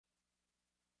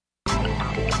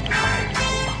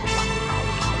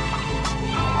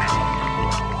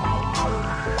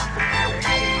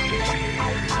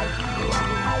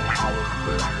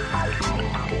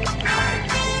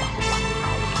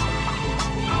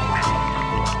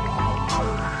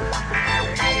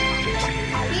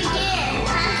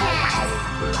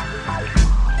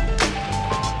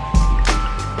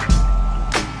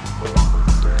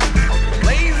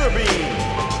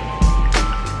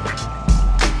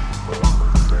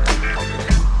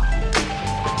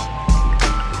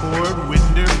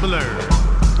blurred.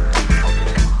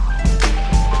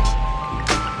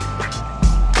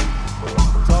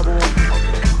 Double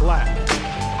black.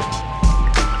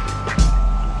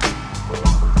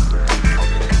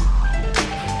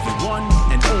 The one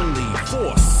and only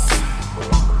force.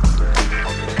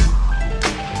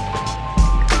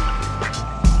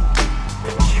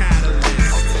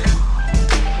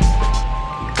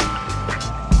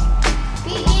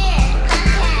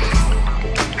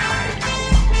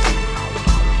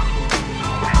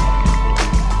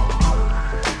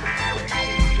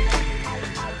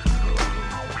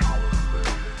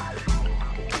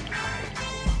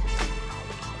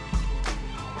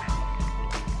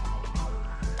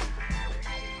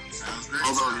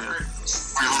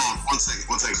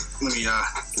 Let me, yeah.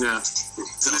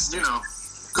 So this,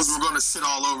 because we're going to shit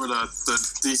all over the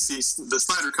DC, the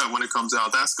Snyder Cut when it comes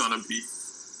out. That's going to be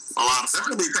a lot of fun. That's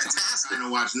going to be fantastic. I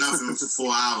didn't watch nothing for 4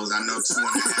 hours. I know 2.5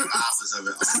 hours of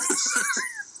it already sucks.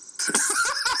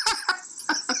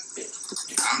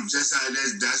 I'm just,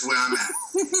 that's where I'm at.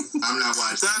 I'm not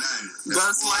watching nothing.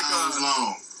 That's 4 hours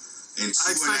long. And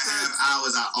 2.5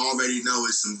 hours, I already know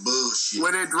is some bullshit.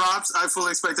 When it drops, I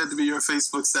fully expect that to be your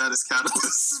Facebook status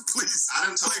catalyst. Please. I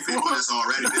done told people this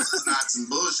already. This is not some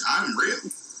bullshit. I'm real.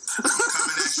 I'm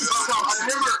coming at you. I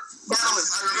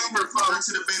remember from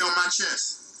to the bait on my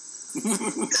chest. I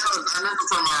remember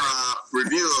from our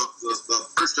review of the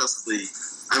first Justice League.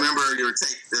 I remember your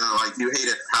take, you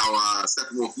hated how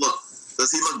Steppenwolf looked. Does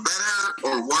he look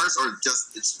better or worse, or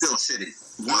just it's still shitty?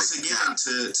 Once again,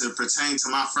 to pertain to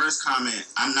my first comment,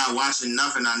 I'm not watching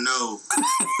nothing I know.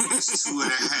 It's 2.5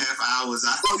 hours. You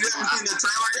haven't seen the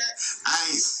trailer yet? I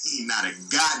ain't seen not a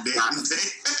goddamn thing.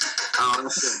 I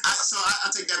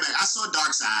take that back. I saw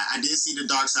Dark Side. I did see the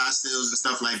Dark Side stills and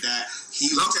stuff like that. He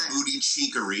looks booty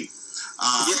cheekery.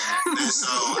 And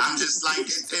so I'm just like,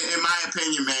 in my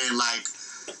opinion, man, like,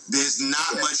 there's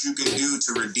not much you can do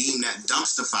to redeem that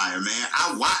dumpster fire, man.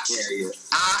 I watched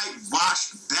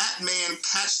Batman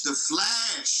catch the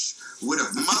Flash with a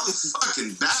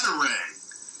motherfucking batarang.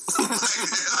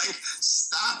 like,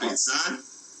 stop it, son.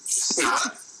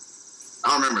 Stop. I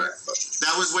don't remember that.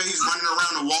 That was where he's running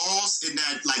around the walls in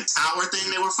that tower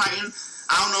thing they were fighting.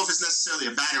 I don't know if it's necessarily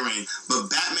a batarang, but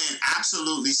Batman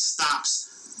absolutely stops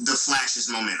the Flash's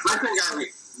momentum.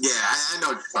 I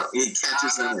know. He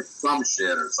catches him with some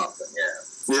shit or something.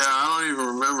 Yeah. Yeah, I don't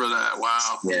even remember that.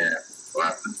 Wow. Yeah.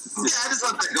 Wow. Yeah, I just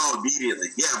let that go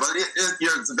immediately. Yeah, but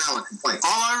it's a valid complaint.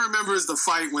 All I remember is the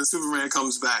fight when Superman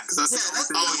comes back. You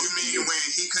mean when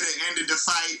he could have ended the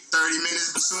fight 30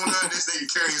 minutes sooner? This nigga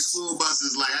carrying school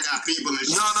buses like, I got people and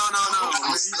shit. No.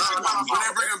 When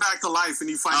they bring him back to life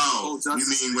and he fights the whole Justice.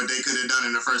 You mean what they could have done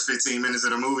in the first 15 minutes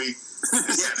of the movie?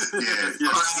 Yeah.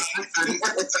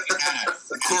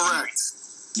 Correct.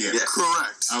 Yeah.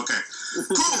 Correct. Okay.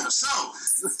 Cool. So,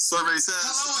 survey says.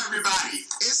 Hello, everybody.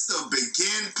 It's the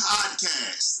B.E.G.I.N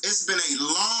podcast. It's been a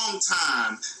long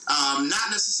time.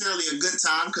 Not necessarily a good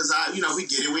time because we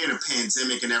get it. We're in a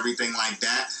pandemic and everything like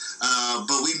that.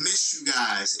 But we miss you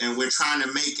guys, and we're trying to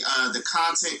make the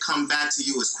content come back to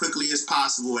you as quickly as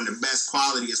possible and the best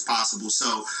quality as possible.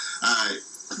 So,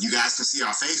 you guys can see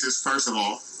our faces, first of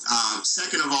all.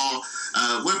 Second of all,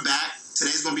 we're back.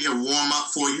 Today's going to be a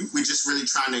warm-up for you. We're just really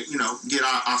trying to, get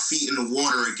our feet in the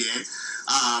water again.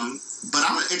 But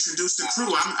I'm going to introduce the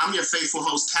crew. I'm your faithful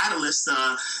host, Catalyst.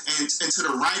 And to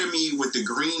the right of me with the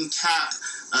green cap,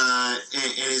 and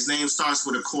his name starts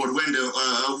with a cord window.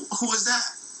 Who is that?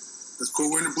 This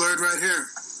cord window blurred right here.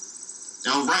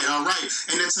 All right.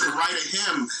 And then to the right of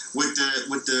him with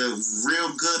the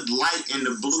real good light in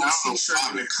the blue t-shirt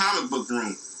in the comic book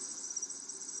room.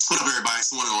 What up, everybody? It's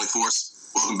the one and only Force.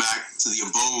 Welcome back to the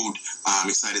abode. I'm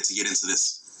excited to get into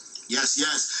this. Yes.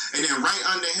 And then right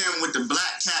under him with the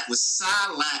black cat with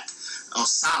Salak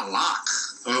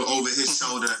over his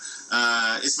shoulder,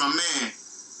 it's my man.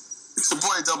 It's the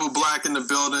boy Double Black in the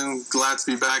building. Glad to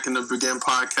be back in the B.E.G.I.N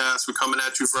podcast. We're coming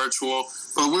at you virtual,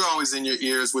 but we're always in your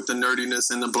ears with the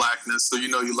nerdiness and the blackness, so you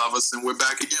know you love us, and we're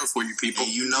back again for you people.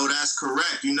 And you know that's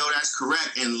correct.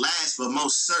 And last but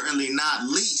most certainly not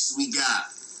least, we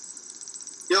got...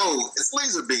 Yo, it's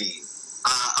Laser Beam.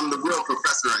 I'm the real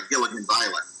professor at Gilligan's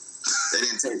Island. They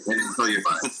didn't tell you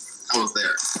about it. I was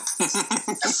there.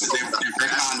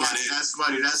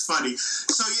 That's funny.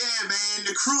 So yeah, man,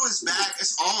 the crew is back.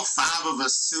 It's all 5 of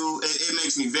us too. It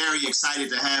makes me very excited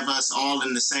to have us all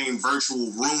in the same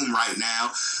virtual room right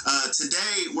now.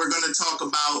 Today we're going to talk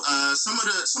about some of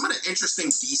the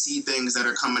interesting DC things that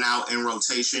are coming out in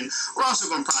rotation. We're also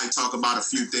going to probably talk about a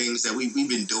few things that we've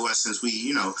been doing since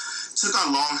we took our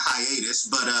long hiatus.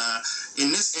 But in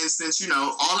this instance,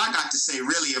 all I got to say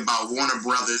really about Warner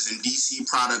Brothers and DC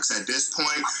products at this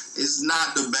point is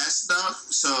not the best stuff.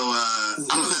 So I'm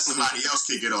gonna let somebody else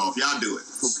kick it off. Y'all do it.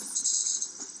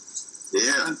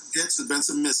 Yeah, It's been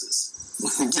some misses.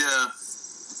 Yeah.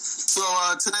 So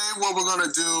today what we're going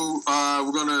to do,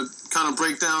 we're going to kind of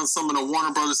break down some of the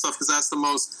Warner Brothers stuff because that's the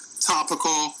most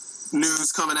topical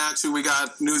news coming at you. We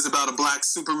got news about a black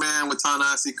Superman with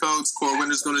Ta-Nehisi Coates. Core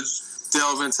Winter's going to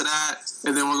delve into that.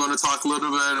 And then we're going to talk a little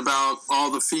bit about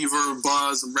all the fever,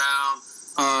 buzz around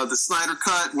the Snyder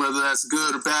Cut, whether that's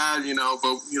good or bad,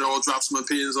 but, we'll drop some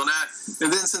opinions on that.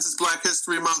 And then since it's Black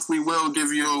History Month, we will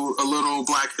give you a little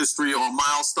Black History on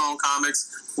Milestone Comics,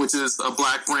 which is a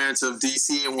black branch of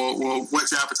DC, and we'll whet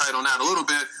your appetite on that a little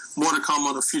bit. More to come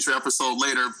on a future episode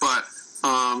later, but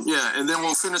and then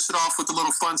we'll finish it off with a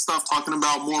little fun stuff, talking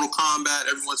about Mortal Kombat,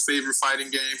 everyone's favorite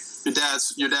fighting game, your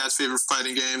dad's favorite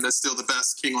fighting game that's still the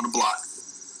best, King on the Block.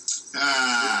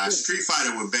 Street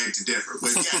Fighter would beg to differ,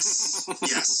 but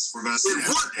yes, we're going to say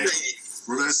that today.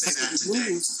 We're going to say that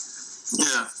today.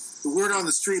 Yeah. The word on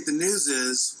the street, the news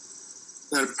is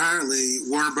that apparently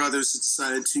Warner Brothers has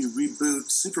decided to reboot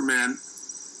Superman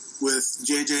with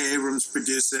J.J. Abrams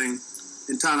producing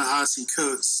and Ta-Nehisi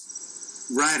Coates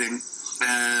writing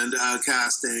and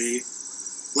cast a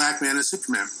black man as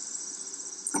Superman,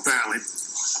 apparently.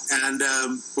 And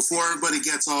before everybody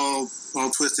gets all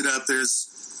twisted up,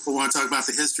 we want to talk about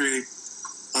the history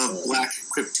of black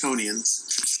Kryptonians.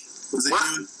 Because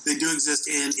they do exist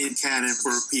in canon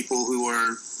for people who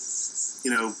are,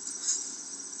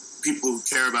 people who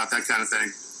care about that kind of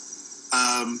thing.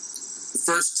 The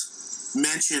first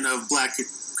mention of black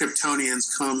Kryptonians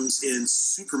comes in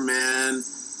Superman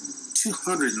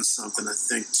 200 and something, I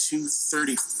think,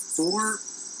 234?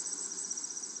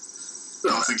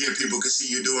 Don't forget, people can see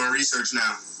you doing research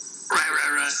now. Right.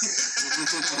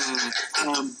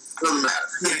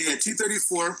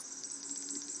 234.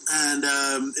 And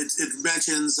it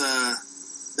mentions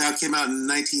that came out in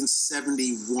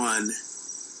 1971,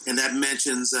 and that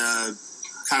mentions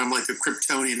kind of like a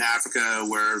Kryptonian Africa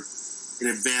where an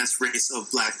advanced race of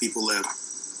black people live.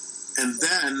 And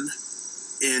then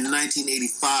in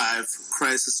 1985,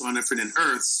 Crisis on Infinite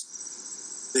Earths,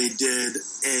 they did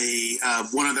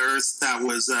one of the Earths that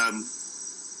was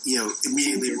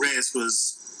immediately erased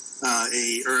was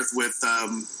a Earth with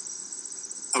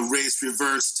a race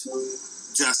reversed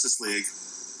Justice League.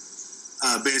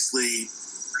 Basically,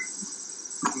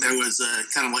 there was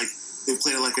kind of like they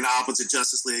played like an opposite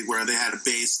Justice League where they had a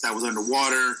base that was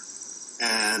underwater,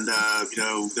 and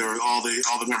there were all the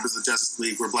members of the Justice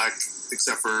League were black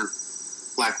except for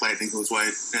Black Lightning, who was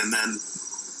white, and then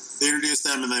they introduced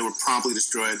them and they were promptly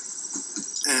destroyed.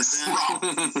 And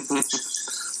then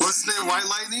what's his name? White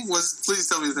Lightning? Please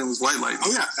tell me his name was White Lightning.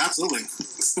 Oh yeah, absolutely.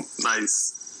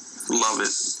 Nice. Love it.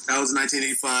 That was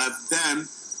 1985. Then,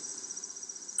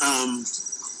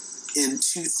 in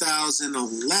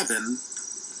 2011,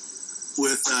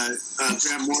 with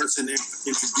Grant Morrison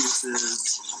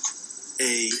introduces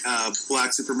a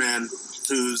black Superman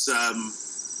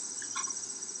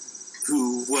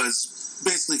who was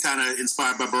basically kind of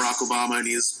inspired by Barack Obama, and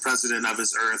he is president of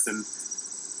his Earth, and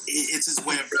it's his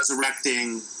way of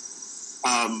resurrecting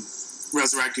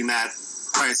that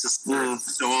crisis.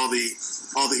 So all the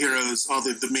heroes,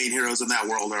 the main heroes in that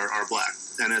world are black,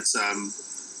 and it's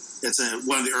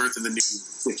one of the Earth in the New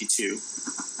 52. You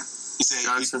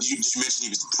just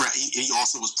mentioned he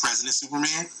also was President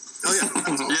Superman. Oh yeah,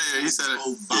 yeah, he said it.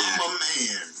 Obama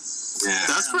man. Yeah,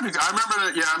 that's pretty good. I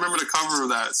remember the cover of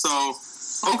that. So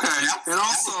okay, and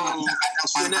also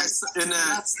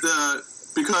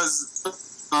because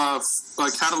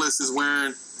Catalyst is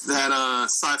wearing that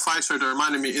sci-fi shirt that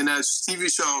reminded me in that TV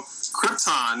show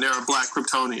Krypton, there are black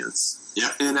Kryptonians.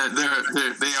 Yeah, and that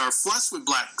they are flushed with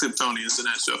black Kryptonians in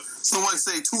that show. Someone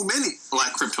say too many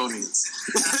black Kryptonians.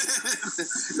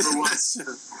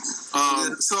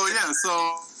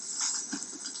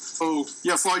 For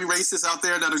all you racists out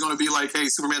there that are going to be like, hey,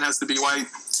 Superman has to be white,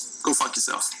 go fuck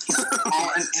yourself.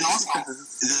 And also,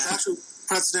 there's actual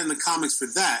precedent in the comics for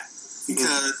that,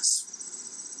 because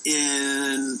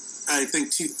in, I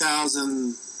think,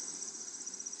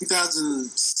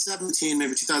 2017,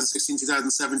 maybe 2016,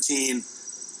 2017,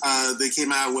 they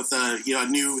came out with they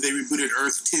rebooted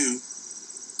Earth 2.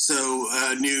 So So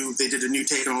they did a new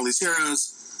take on all these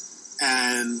heroes,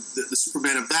 and the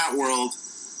Superman of that world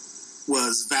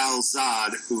was Val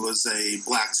Zod, who was a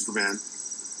black Superman.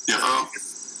 Yeah.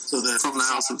 So From the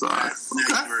House of Zod.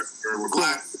 Okay. We're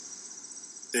black.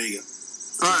 There you go.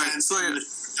 All right. So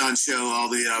on show, all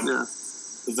the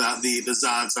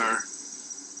Zods are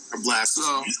black.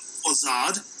 So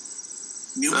Zod.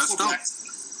 Beautiful black.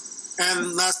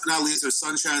 And last but not least, there's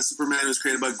Sunshine Superman, who's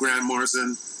created by Grant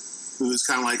Morrison, who's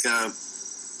kind of like a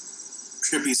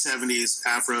trippy 70s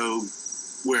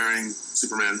afro-wearing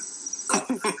Superman.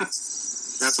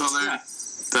 That's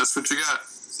what you got.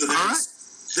 So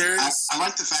there's I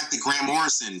like the fact that Grant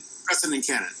Morrison precedent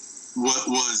canon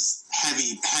was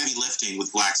heavy lifting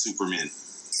with Black Superman.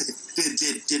 He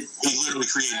literally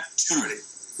created two of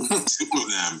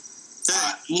them.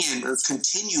 And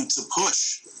continued to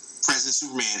push President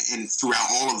Superman and throughout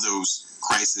all of those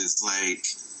crises,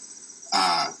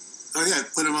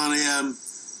 put him on a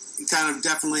kind of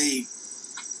definitely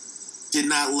did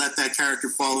not let that character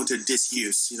fall into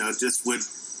disuse. Just would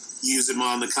use him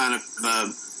on the kind of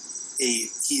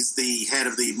he's the head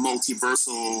of the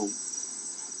multiversal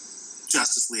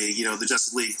Justice League. The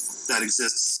Justice League that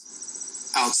exists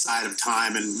outside of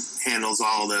time and handles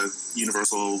all the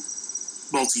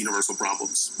multi-universal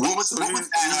problems. What was that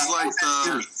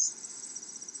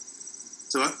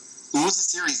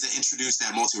series that introduced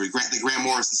that multiverse? The Grant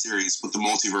Morrison series with the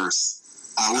multiverse.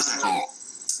 What's that called?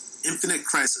 Infinite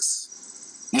Crisis.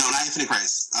 No, not Infinite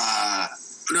Crisis.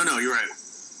 No, you're right.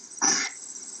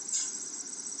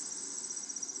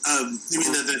 You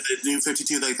mean the New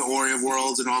 52, like the Ori of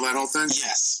Worlds and all that whole thing?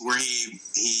 Yes, where he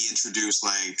introduced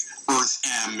Earth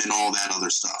M and all that other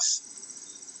stuff.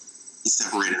 He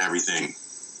separated everything.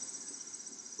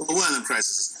 Well, one of them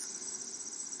crises.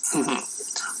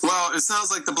 Well, it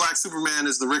sounds like the Black Superman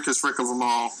is the rickest Rick of them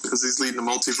all because he's leading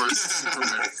the multiverse.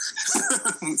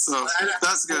 So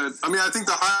that's good. I mean, I think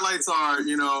the highlights are,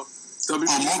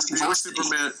 WB's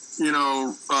Superman,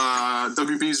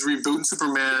 WB's rebooting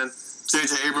Superman.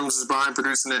 J.J. Abrams is behind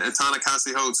producing it, and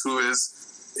Ta-Nehisi Coates, who is,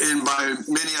 by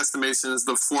many estimations,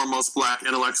 the foremost Black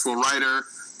intellectual writer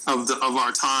of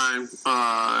our time,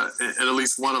 and at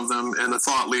least one of them, and a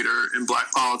thought leader in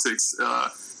Black politics.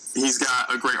 He's got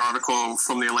a great article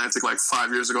from The Atlantic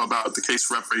 5 years ago about the case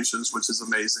for reparations, which is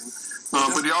amazing.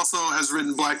 But he also has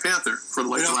written Black Panther for the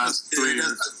last 3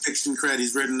 years. Fiction cred.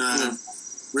 He's written a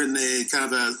kind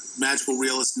of a magical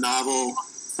realist novel,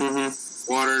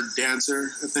 Water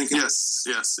Dancer, I think. Yes,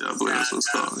 I believe that's what it's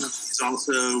called. He's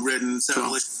also written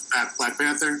several issues of Black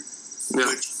Panther,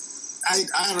 which I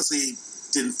honestly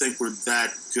didn't think were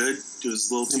that good. It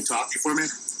was a little too talky for me.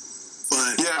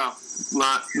 But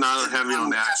not heavy on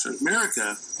the action.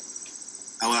 America,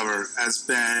 however, has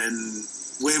been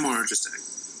way more interesting.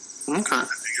 Okay.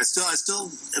 I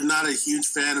still am not a huge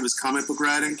fan of his comic book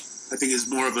writing. I think he's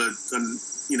more of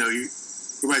he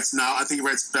writes I think he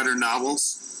writes better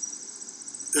novels,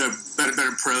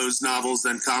 better prose novels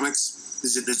than comics.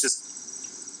 There's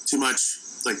just too much.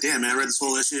 Damn man, I read this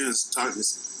whole issue. He was talking.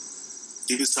 It's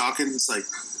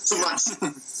too much.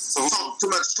 Too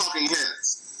much talking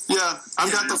heads. Yeah,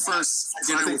 I've got the first,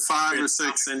 I think 5 or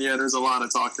 6, and there's a lot of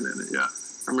talking in it. Yeah,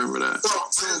 I remember that. So I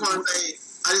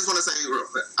just want to say,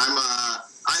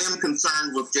 I am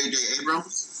concerned with J.J.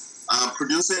 Abrams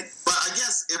producing, but I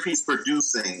guess if he's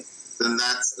producing, then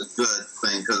that's a good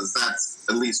thing because that's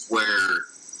at least where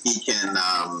he can,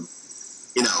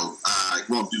 he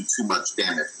won't do too much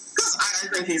damage. Because I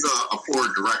think he's a poor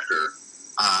director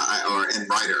and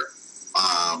writer.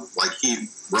 He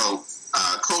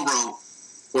co-wrote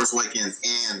Force Awakens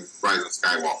and Rise of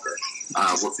Skywalker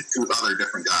with 2 other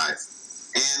different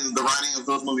guys. And the writing of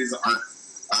those movies aren't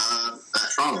that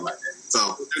strong in my opinion.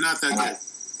 So they're not that good.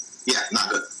 Yeah, not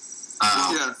good.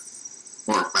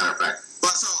 Or matter of fact.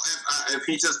 But so if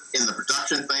he's just in the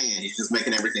production thing and he's just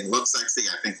making everything look sexy,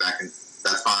 I think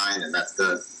that's fine and that's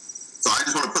good. So I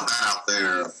just want to put that out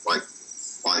there, like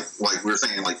we were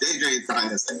saying, JJ is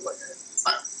behind this thing, it's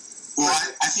not. Well,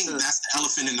 I think that's the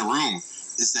elephant in the room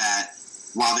is that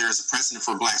while there is a precedent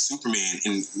for Black Superman,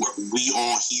 and we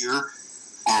all here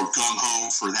are gung-ho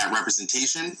for that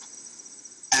representation,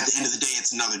 at the end of the day,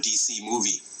 it's another DC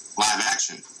movie, live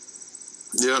action.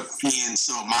 Yep. And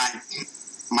so my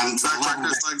level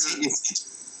of it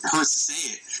hurts to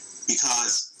say it,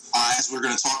 because as we're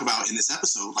going to talk about in this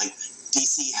episode,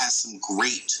 DC has some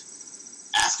great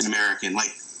African-American,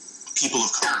 people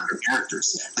of color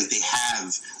characters. They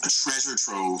have a treasure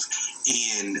trove,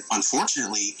 and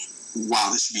unfortunately,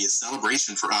 while this should be a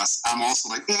celebration for us, I'm also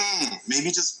maybe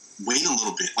just wait a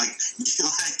little bit.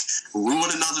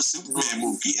 ruin another Superman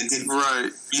movie and then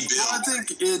right. rebuild. Well, I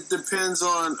think it depends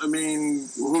on,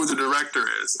 who the director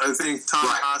is. I think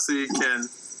Ta-Nehisi can.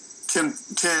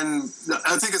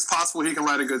 I think it's possible he can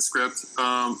write a good script.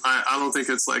 I don't think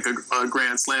it's like a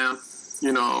grand slam, or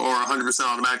 100%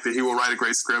 automatic that he will write a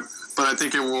great script. But I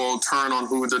think it will turn on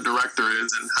who the director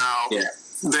is and how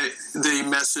they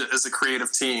mesh it as a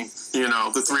creative team.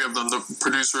 The three of them, the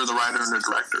producer, the writer, and the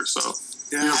director. So,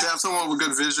 if they have someone with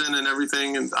good vision and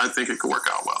everything, and I think it could work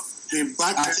out well. I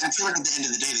feel like at the end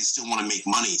of the day, they still want to make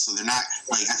money. So they're not,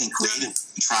 I think creative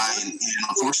try. And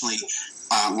unfortunately,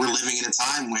 we're living in a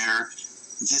time where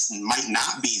this might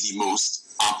not be the most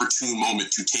opportune moment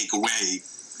to take away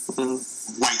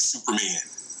white Superman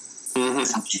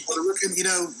from people.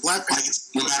 Black Panther,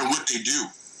 no matter what they do,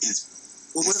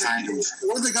 what have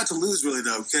they got to lose, really,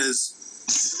 though? Because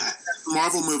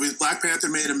Marvel movies, Black Panther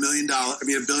made $1 billion,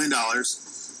 $1 billion,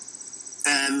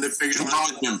 and they figured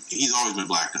he's always been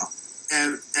black, though.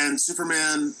 And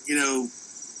Superman,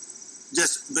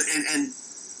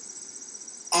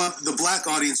 the black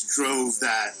audience drove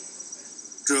that.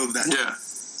 Yeah.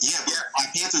 Yeah, but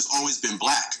Black Panther's always been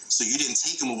black, so you didn't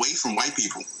take him away from white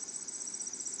people.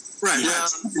 Right. Yeah.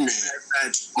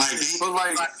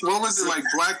 What was it like?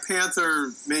 Black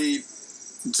Panther made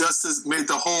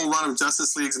the whole run of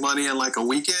Justice League's money in like a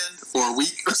weekend or a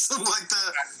week or something like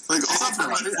that.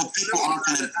 People aren't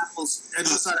going to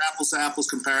it's not apples to apples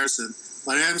comparison.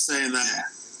 But I am saying that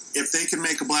if they can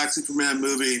make a Black Superman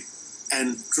movie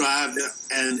and drive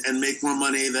and make more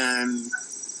money than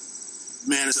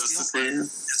Man of Steel,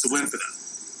 it's a win for them,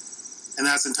 and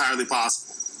that's entirely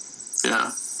possible.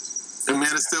 Yeah. And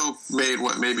Man of Steel made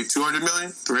maybe 200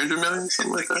 million, 300 million,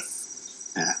 something like that.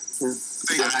 Yeah.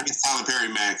 I guess Tyler Perry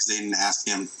mad because they didn't ask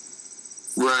him.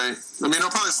 Right. They'll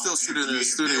probably still shoot it in the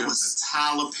studio. If there was a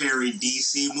Tyler Perry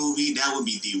DC movie, that would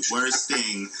be the worst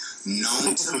thing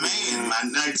known to man.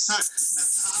 A Tyler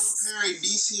Perry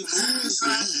DC movie,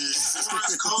 son.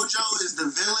 Kojo is the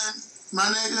villain, my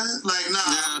nigga.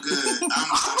 I'm good.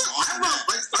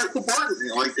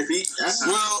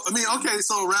 I'm okay,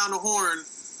 so around the horn.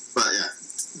 But yeah.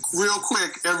 Real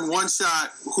quick, every one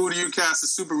shot, who do you cast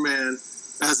as Superman,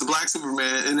 as the Black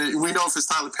Superman? And we know if it's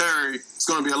Tyler Perry, it's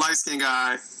going to be a light-skinned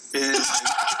guy, and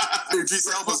Idris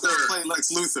Elba's going to play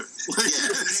Lex Luthor.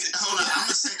 Hold on, I'm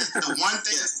going to say the one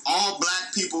thing all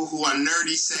black people who are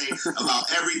nerdy say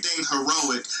about everything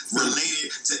heroic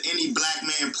related to any black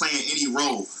man playing any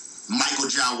role, Michael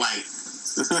J. White.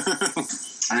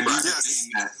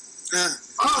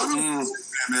 Yes.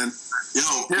 Man.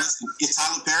 Listen, if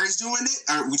Tyler Perry's doing it,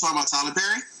 are we talking about Tyler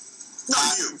Perry? No,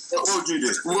 you. What would you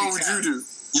do? What would you do?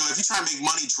 If you try to make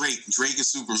money, Drake is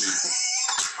Superman.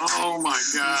 Oh my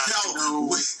God!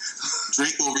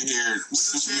 Drake over here,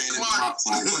 Superman in the drop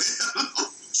side.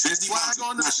 Flag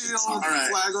on the field.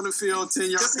 Flag on the field.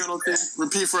 10-yard penalty.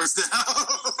 Repeat first down. I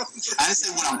didn't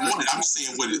say what I wanted. I'm just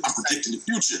saying what I'm predicting the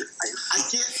future. I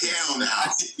can't. Hell no.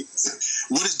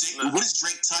 What is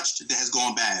Drake touched that has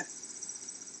gone bad?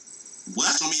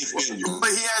 What? Show me a failure. But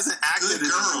he hasn't acted.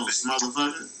 Good girls,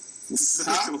 motherfucker.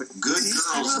 Good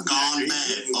girls gone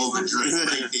bad over Drake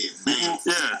right there, man.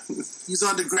 Yeah. He's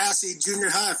on Degrassi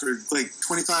Junior High for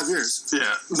 25 years.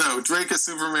 Yeah. No, Drake is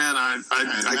Superman. I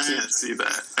can't see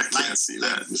that. I can't see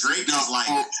that. Drake is like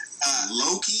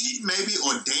Loki, maybe,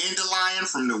 or Dandelion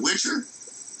from The Witcher.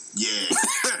 Yeah.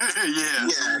 Yeah.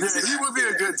 He would be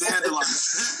a good Dandelion. I'll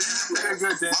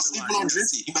sleep on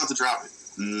Drizzy. He about to drop it.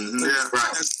 Mm-hmm. Yeah.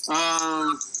 Right.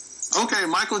 Okay,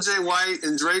 Michael J. White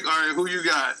and Drake. All right, who you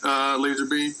got, Laser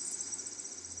Beam?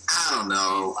 I don't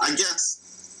know. I guess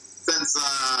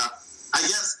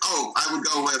I would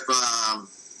go with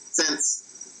since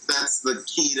that's the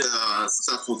key to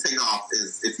successful takeoff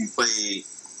is if you play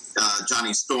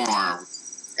Johnny Storm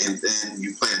and then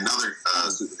you play another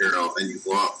superhero and you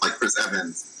blow up, like Chris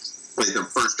Evans played the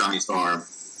first Johnny Storm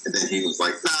and then he was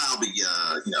like, I'll be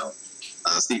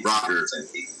Steve Rogers, and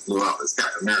he blew up as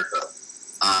Captain America.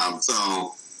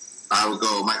 So I would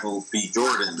go Michael B.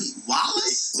 Jordan.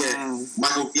 Wallace? Yeah,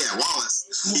 Wallace.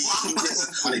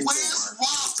 Where's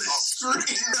Wallace? and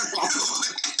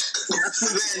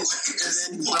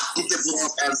then he could blow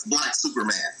up as Black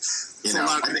Superman. I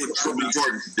think Michael B.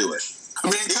 Jordan could do it. I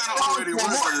mean, it kind of already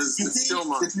was. Did you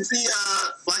see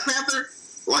Black Panther?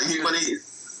 Like when he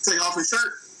take off his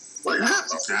shirt?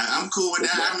 I'm cool with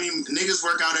that. I mean, niggas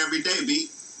work out every day, B.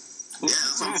 Yeah,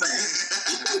 that's what I'm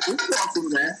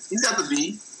saying. He's got the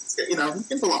B. He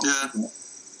can pull off. Yeah.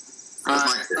 All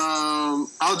right.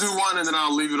 I'll do one and then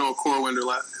I'll leave it on Core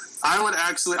Wonderland. I would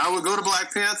go to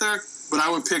Black Panther, but I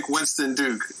would pick Winston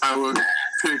Duke. I would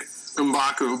pick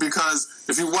M'Baku because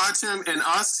if you watch him in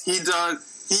Us, he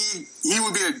he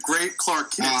would be a great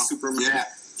Clark Kent Superman. Yeah.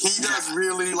 He does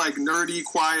really like nerdy,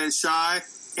 quiet, shy,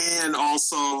 and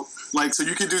also like so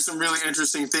you could do some really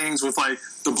interesting things with like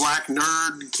the black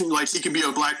nerd. Like he could be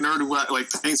a black nerd who like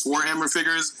paints Warhammer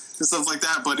figures and stuff like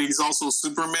that. But he's also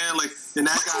Superman. Like and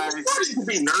that guy, He could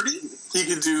be nerdy. he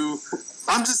could do.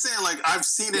 I'm just saying, like I've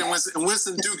seen it. And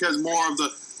Winston Duke has more of the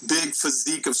big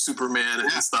physique of Superman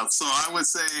and stuff. So I would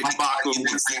say Like in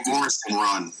the Grant Morrison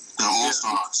run, the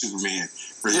All-Star Superman,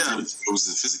 where it was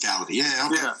the physicality. Yeah,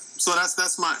 okay. Yeah. So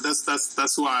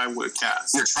that's who I would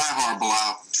cast. Yeah, try hard,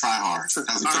 Bilal. Try hard. All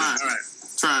right.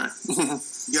 Try.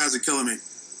 You guys are killing me.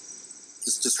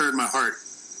 Just hurt my heart.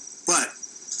 But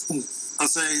I'll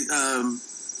say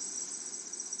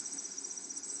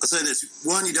this.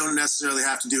 One, you don't necessarily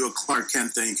have to do a Clark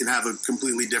Kent thing. You can have a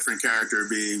completely different character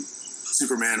be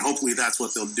Superman. Hopefully that's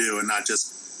what they'll do and not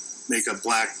just make a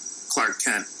black Clark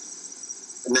Kent.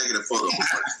 A negative photo.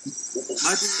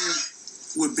 My dude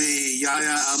would be Yahya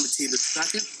Al-Mateen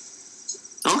II.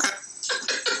 Okay.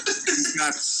 He's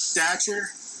got stature.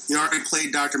 He already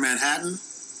played Dr. Manhattan,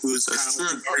 who's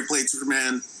already played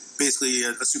Superman, basically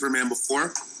a Superman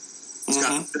before. He's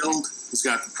got the build. He's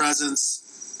got the presence.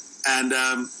 And,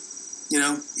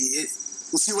 we'll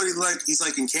see what he's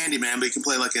like in Candyman, but he can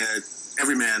play like a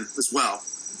everyman as well.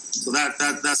 So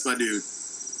that's my dude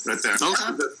right there. Okay.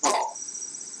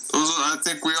 I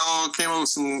think we all came up with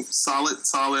some solid.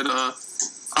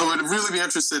 I would really be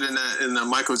interested in the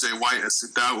Michael J. White.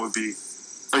 That would be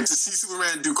like to see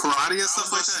Superman do karate and stuff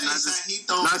like that.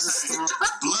 Not just throw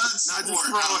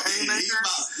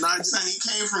haymakers. He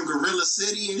came from Gorilla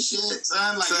City and shit,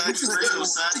 son. Like he was real,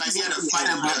 son. Like he had a fight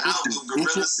out of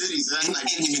Gorilla City, son. Like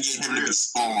can't even get him to be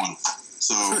Spawn.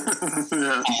 So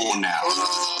I'm on now.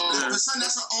 But son,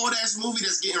 that's an old ass movie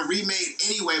that's getting remade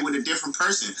anyway with a different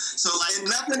person. So like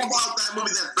nothing about that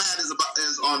movie that's bad is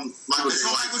on Michael J.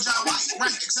 White.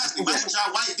 Right, exactly. Michael J.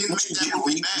 White didn't make that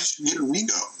movie bad. Get a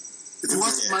Rego. If you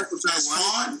want Michael J.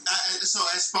 White, as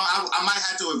Spawn, I might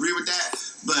have to agree with that,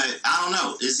 but I don't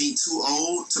know. Is he too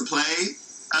old to play?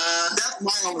 That's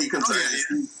my only concern.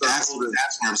 That's what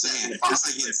I'm saying. It's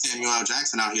like getting Samuel L.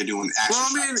 Jackson out here doing action. Well,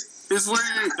 I mean, it's where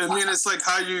it's like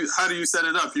how do you set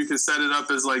it up? You can set it up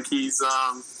as like he's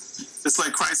it's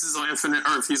like Crisis on Infinite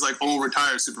Earth. He's like old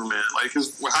retired Superman. Like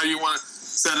how you want to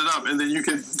set it up, and then you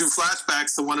can do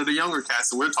flashbacks to one of the younger cats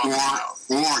that we're talking about.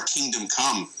 Or Kingdom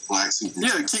Come, Black Superman.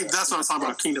 Yeah, that's what I'm talking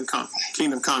about. Kingdom Come.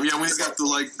 Yeah, when he's got the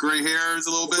like gray hairs a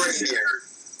little bit.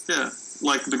 Yeah,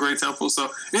 like the Great Temple.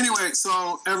 So anyway,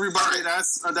 everybody,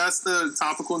 that's the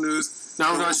topical news.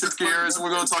 Now we're going to shift gears and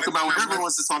we're going to talk about what everyone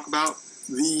wants to talk about.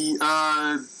 The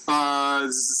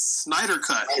Snyder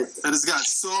Cut that has got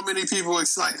so many people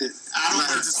excited. I don't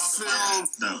want to talk about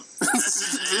that, though.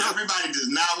 Everybody does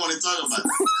not want to talk about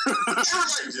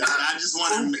that. I just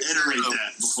want to iterate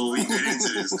that before we get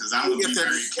into this, because I'm going to be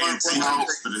very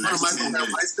cantankerous for the next 10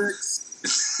 minutes.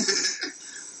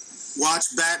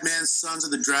 Watch Batman Sons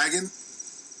of the Dragon.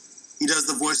 He does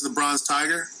the voice of the Bronze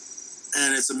Tiger,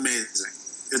 and it's amazing.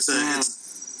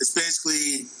 It's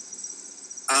basically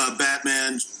a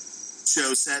Batman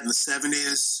show set in the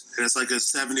 70s, and it's like a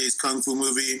 70s kung fu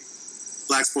movie,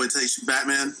 blaxploitation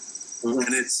Batman,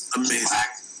 and it's amazing.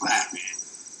 Black Batman.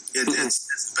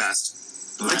 It's the best.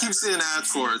 I keep seeing ads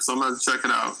for it, so I'm going to check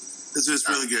it out. It's just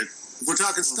really good. If we're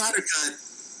talking Snyder Cut,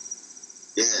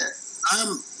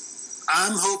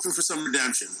 I'm hoping for some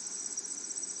redemption.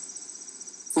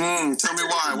 Tell me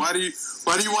why. Why do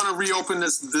you want to reopen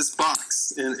this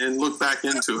box and look back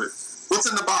into it? What's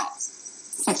in the box?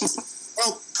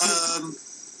 Well,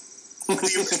 I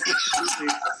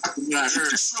heard.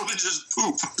 Just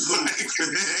poop.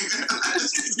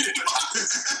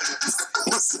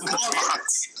 What's in the box?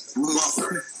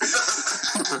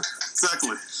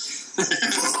 Exactly. I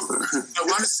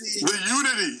want to see the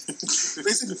unity.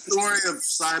 Basically, the story of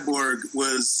Cyborg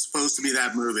was supposed to be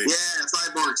that movie. Yeah,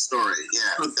 Cyborg story.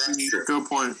 Yeah, that's true. Good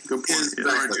point.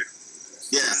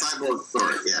 Yeah, Cyborg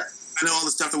story. Yeah. I know all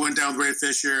the stuff that went down with Ray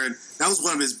Fisher, and that was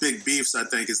one of his big beefs. I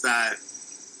think is that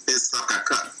his stuff got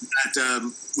cut. That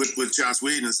with Joss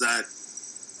Whedon is that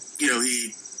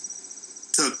he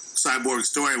took Cyborg's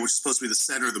story, which is supposed to be the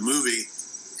center of the movie,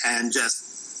 and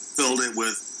just filled it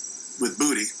with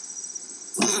booty.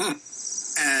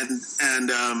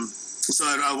 So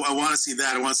I want to see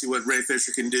that. I want to see what Ray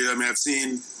Fisher can do. I mean, I've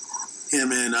seen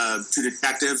him in True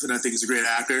Detective, and I think he's a great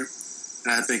actor.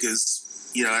 And I think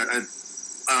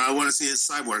I want to see his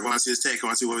Cyborg. I want to see his take. I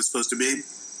want to see what it's supposed to be.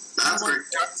 I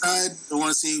want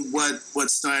to see what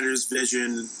Snyder's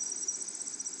vision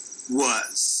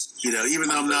was. Even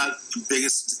though I'm not the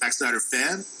biggest Zack Snyder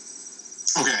fan.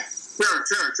 Okay. Sure.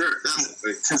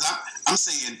 Because I'm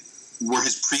saying, were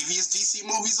his previous DC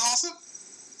movies awesome?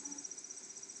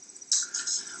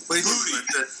 What do you think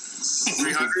about that?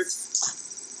 300?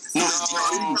 No,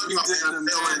 He did the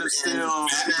Man of Steel,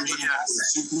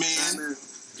 Superman.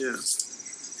 Yeah.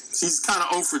 He's kind of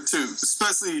 0 for 2,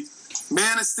 especially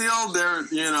Man of Steel. I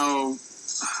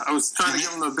was trying to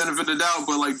give him the benefit of the doubt,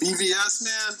 but like BVS,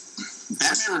 man.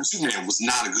 Batman and Superman was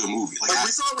not a good movie. Like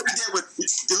we saw what he did with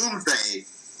Doomsday.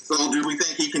 So do we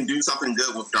think he can do something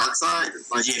good with Darkseid?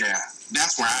 Like, yeah,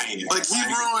 that's where I am. Like he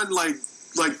ruined like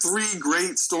 3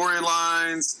 great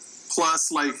storylines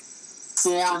plus like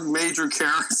 4 major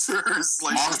characters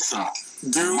like Martha,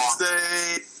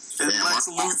 Doomsday and Lex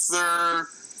Luthor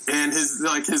and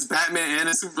his Batman and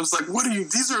his Superman. It's like, what are you?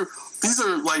 These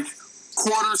are like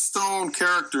cornerstone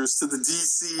characters to the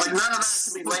DC. Like none of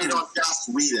that can be laid on Joss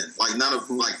Whedon. Like none of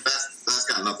them. Like that's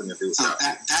got nothing to do with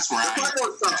that. That's where I am.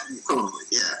 Totally,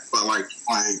 yeah. But like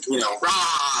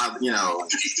Rob, like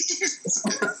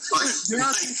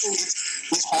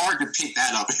it's hard to pick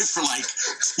that up for like.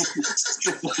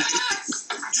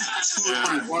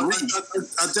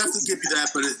 I'll definitely give you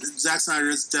that, but Zack Snyder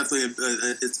is definitely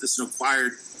it's an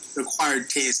acquired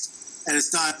taste, and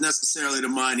it's not necessarily to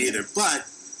mine either. But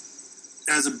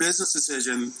as a business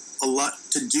decision, a lot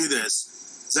to do this.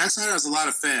 Zack Snyder has a lot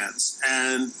of fans,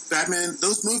 and Batman.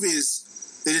 Those movies,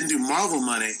 they didn't do Marvel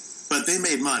money, but they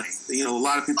made money. A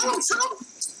lot of people.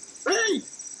 Hey,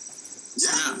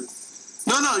 yeah.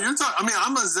 No, you're talking. I mean,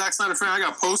 I'm a Zack Snyder fan. I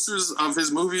got posters of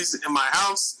his movies in my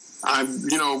house. I've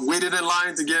waited in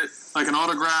line to get like an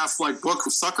autograph book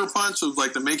of Sucker Punch of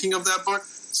like the making of that book.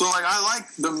 So like I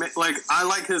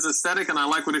like his aesthetic and I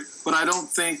like but I don't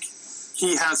think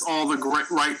he has all the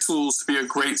right tools to be a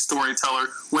great storyteller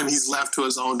when he's left to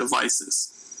his own devices.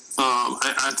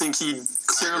 I think he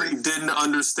clearly didn't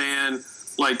understand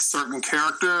like certain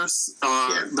characters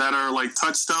that are like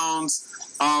touchstones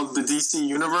of the DC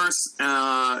universe,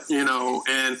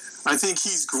 and I think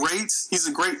he's great. He's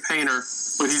a great painter,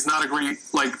 but he's not a great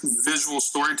like visual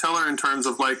storyteller in terms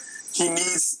of like he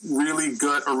needs really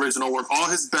good original work. All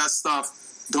his best stuff,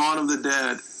 Dawn of the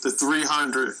Dead, The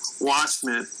 300,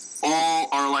 Watchmen, all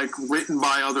are like written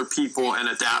by other people and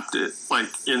adapted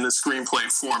like in the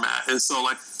screenplay format. And so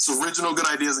like it's original good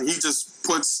ideas, and he just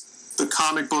puts the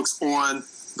comic books on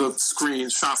the screen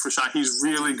shot for shot. He's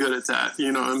really good at that.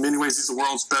 In many ways he's the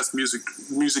world's best music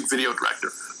video director.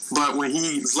 But when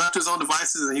he's left his own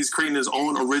devices and he's creating his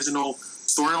own original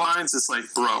storylines, it's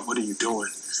like, bro, what are you doing?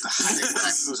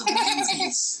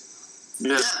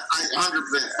 Yeah, I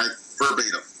 100%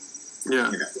 verbatim.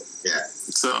 Yeah. Yeah.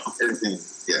 So everything.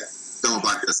 Yeah. Don't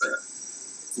like this.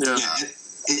 Yeah.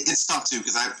 It's tough too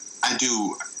because I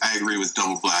agree with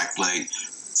Double Black. Like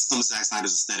some of Zack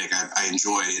Snyder's aesthetic I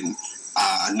enjoy, and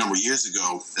a number of years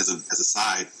ago, as a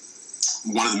side,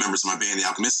 one of the members of my band, the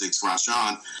Alchemistics, Ross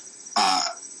John,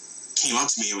 came up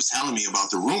to me and was telling me about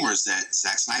the rumors that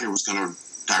Zack Snyder was going to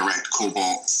direct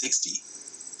Cobalt 60,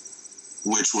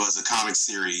 which was a comic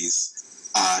series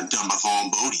done by Vaughn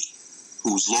Bodie,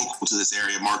 who's local to this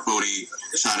area. Mark Bodie,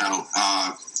 shout out,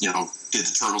 did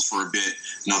the Turtles for a bit,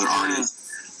 another artist.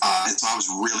 And so I was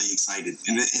really excited.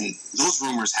 And those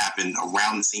rumors happened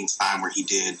around the same time where he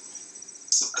did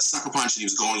Sucker Punch and he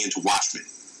was going into Watchmen.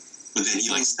 But then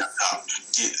he stepped up.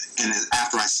 And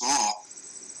after I saw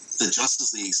the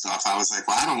Justice League stuff, I was like,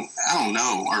 well, I don't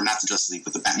know. Or not the Justice League,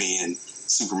 but the Batman,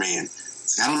 Superman.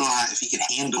 It's like, I don't know if he could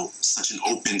handle such an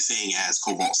open thing as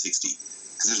Cobalt 60.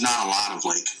 Because there's not a lot of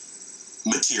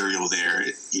material there.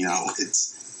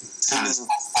 It's kind of this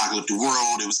apocalyptic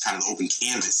world. It was kind of the open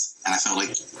canvas, and I felt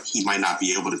like he might not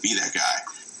be able to be that guy.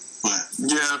 But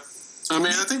yeah, I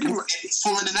mean, I think he's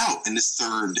pulling it out in this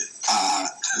third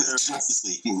Justice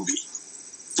League movie.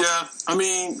 Yeah, I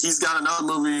mean, he's got another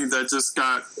movie that just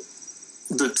got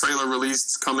the trailer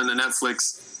released coming to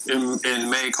Netflix in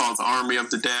May called The Army of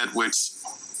the Dead, which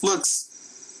looks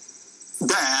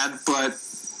bad, but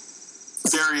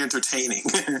very entertaining.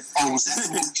 Was that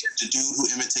the dude who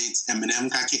imitates Eminem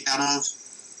got kicked out of?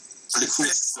 You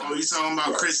talking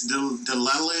about Chris D'Elia?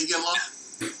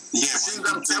 Yeah,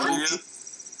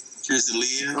 Chris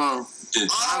D'Elia. Oh, I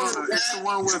don't know. It's the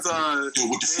one with with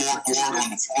the floorboard on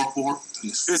the floorboard.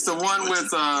 It's the one with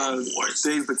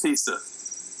Dave Bautista.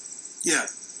 Yeah.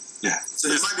 Yeah. So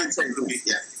it might be the same movie.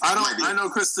 Yeah. I know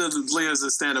Chris D'Elia is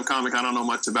a stand-up comic. I don't know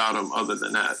much about him other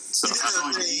than that. So he did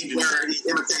a thing where he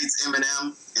imitates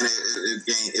Eminem, and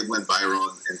it went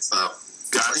viral and stuff.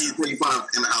 Gotcha. He's making fun of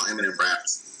how Eminem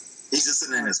raps. He's just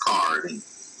sitting in his car and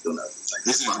doing that.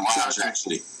 This is watch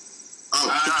actually. He's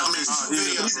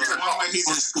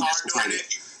in his car doing it.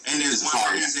 And there's one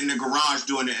where he's in the garage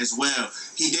doing it as well.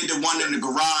 He did the one in the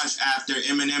garage after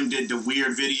Eminem did the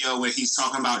weird video where he's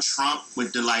talking about Trump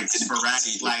with the like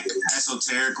sporadic, like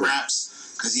esoteric raps.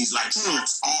 Because he's like,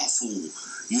 Trump's awful.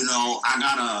 You know, I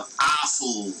got a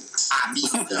awful. I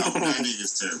beat that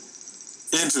niggas too.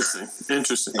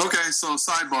 Interesting. Okay, so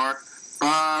sidebar.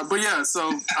 But yeah,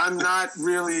 so I'm not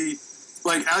really,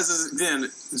 like, again,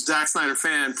 Zack Snyder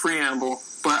fan, preamble,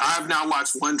 but I've now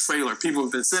watched one trailer. People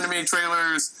have been sending me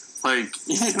trailers, like,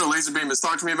 Laserbeam has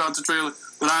talked to me about the trailer,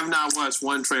 but I've not watched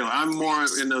one trailer. I'm more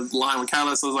in the line with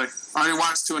Callus. I was like, I already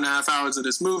watched 2.5 hours of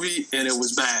this movie, and it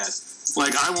was bad.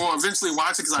 Like, I will eventually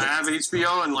watch it because I have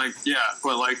HBO, and, like, yeah,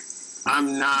 but, like,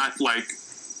 I'm not, like,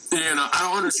 I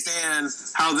don't understand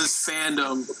how this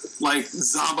fandom, like,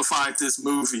 zombified this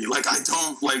movie. Like, I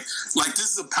don't, like,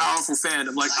 this is a powerful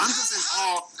fandom. Like, I'm just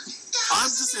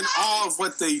in awe of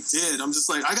what they did. I'm just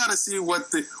like, I gotta see what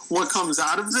comes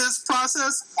out of this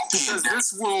process, because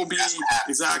this will be,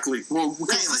 exactly, well,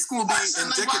 because this will be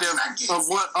indicative of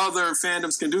what other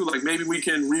fandoms can do. Like, maybe we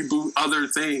can reboot other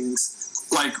things.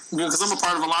 Like, because I'm a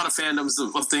part of a lot of fandoms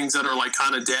of things that are, like,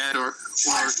 kind of dead or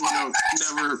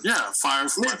never,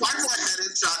 Firefly. Firefly had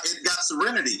it got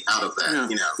Serenity out of that, I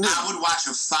would watch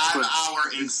a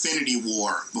 5-hour Infinity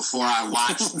War before I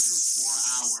watched the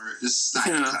 4-hour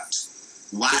Snyder Cut.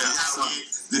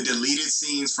 The deleted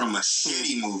scenes from a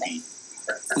shitty movie.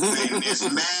 And there's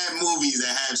mad movies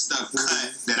that have stuff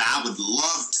cut that I would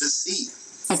love to see.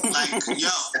 Like,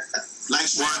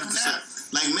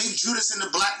 like, make Judas and the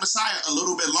Black Messiah a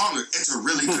little bit longer. It's a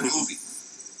really good movie.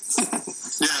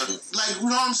 Like, you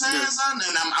know what I'm saying, son?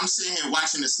 And I'm sitting here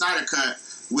watching the Snyder Cut,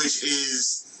 which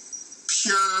is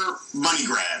pure money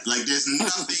grab. Like, there's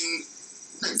nothing.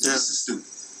 Like, this is stupid.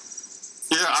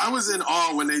 Yeah, I was in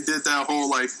awe when they did that whole,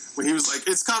 like, when he was like,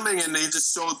 it's coming, and they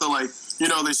just showed the, like,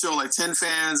 they show, like, 10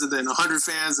 fans, and then 100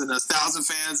 fans, and 1,000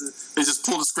 fans, and they just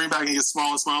pull the screen back and it gets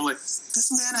smaller and smaller. I'm like, this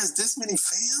man has this many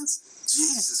fans?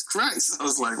 Jesus Christ. I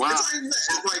was like, wow. It's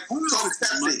like who's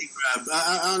money grab?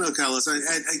 I don't know, Carlos,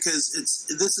 because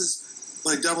this is,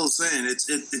 like Double was saying,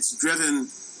 it's driven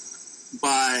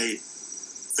by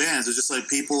fans. It's just like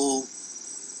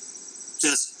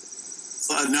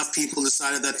enough people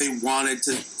decided that they wanted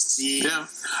to see. Yeah.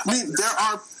 I mean, there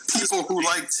are people who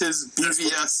liked his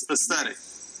BVS aesthetic.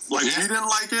 Like, we didn't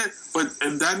like it, but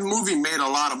that movie made a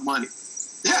lot of money.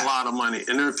 A lot of money.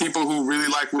 And there are people who really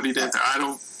like what he did there. I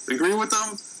don't agree with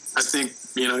them. I think,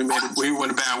 he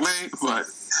went a bad way, but...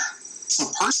 So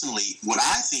personally, what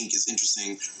I think is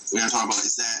interesting, we're going to talk about,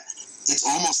 is that it's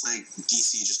almost like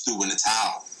DC just threw in the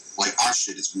towel. Like, our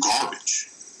shit is garbage.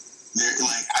 They're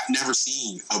like, I've never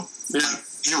seen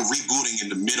they're rebooting in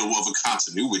the middle of a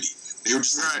continuity. They were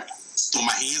just like, throw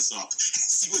my hands up and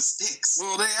see what sticks.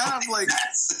 Well, they have, like...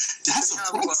 that's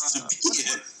supposed to be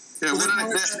it. Yeah, what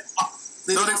did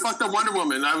they... No, they fucked up Wonder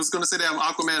Woman. I was going to say they have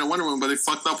Aquaman and Wonder Woman, but they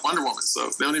fucked up Wonder Woman, so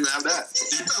they don't even have that.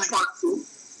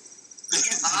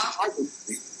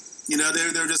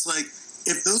 They're just like,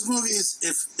 if those movies,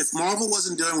 if Marvel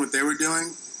wasn't doing what they were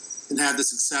doing and had the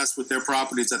success with their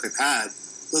properties that they've had,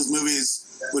 those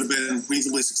movies would have been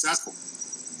reasonably successful.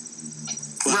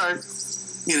 But,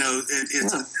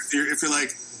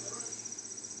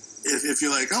 if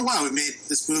you're like, oh wow, we made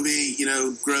this movie,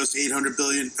 grossed $800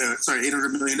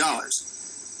 million.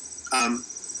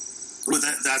 Well,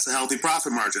 that's a healthy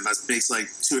profit margin. That makes like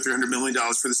 $200 or $300 million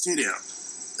for the studio.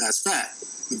 That's fat.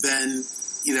 Then,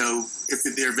 if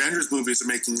the Avengers movies are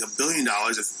making $1 billion,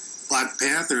 if Black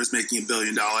Panther is making $1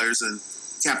 billion, and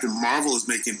Captain Marvel is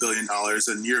making $1 billion,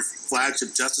 and your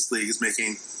flagship Justice League is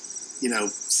making,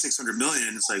 $600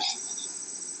 million, it's like,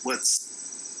 what's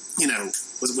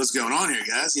going on here,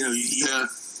 guys?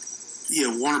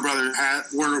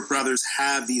 Warner Brothers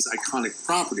have these iconic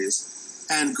properties,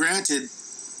 and granted,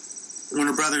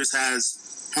 Warner Brothers has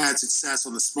had success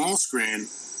on the small screen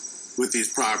with these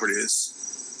properties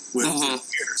with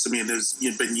years. I mean, there's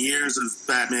been years of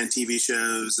Batman TV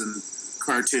shows and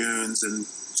cartoons and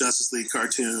Justice League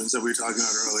cartoons that we were talking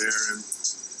about earlier,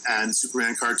 and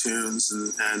Superman cartoons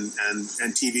and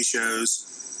TV shows,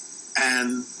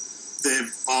 and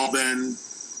they've all been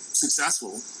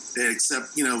successful, except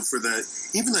for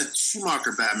even the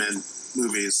Schumacher Batman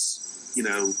movies,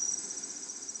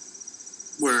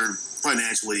 were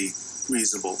financially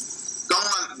reasonable.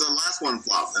 The last one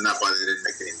flopped, and that's why they didn't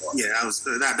make any more. Yeah,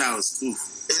 that was oof.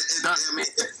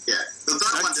 The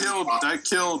third one that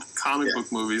killed comic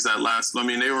book movies. That last, I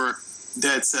mean, they were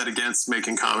dead set against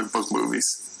making comic book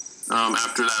movies.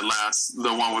 After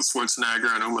the one with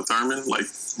Schwarzenegger and Uma Thurman, when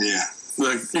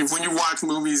you watch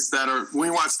movies when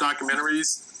you watch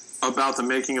documentaries about the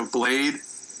making of Blade,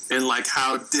 and like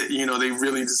how they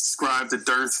really described the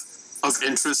dearth of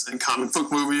interest in comic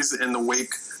book movies in the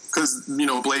wake, because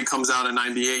Blade comes out in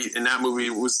 '98 and that movie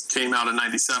came out in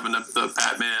 '97, the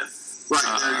Batman.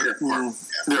 Right,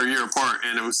 they're a year apart,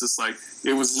 and it was just like,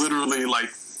 it was literally like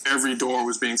every door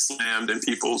was being slammed in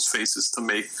people's faces to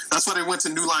make. That's why they went to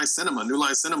New Line Cinema. New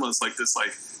Line Cinema is like this,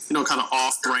 like, kind of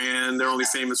off-brand. They're only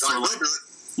famous for like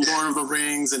Lord of the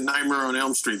Rings and Nightmare on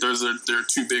Elm Street. Those are their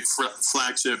two big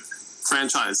flagship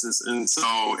franchises, and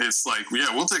so it's like,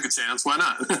 yeah, we'll take a chance. Why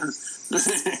not? And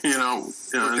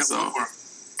so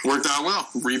worked out well.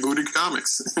 Rebooted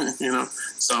comics.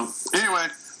 So anyway.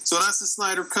 So that's the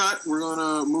Snyder Cut. We're going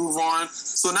to move on.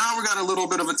 So now we got a little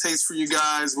bit of a taste for you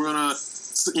guys. We're going to,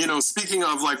 speaking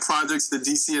of like projects that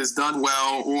DC has done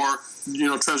well, or,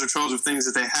 treasure troves of things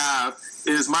that they have,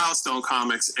 is Milestone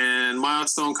Comics. And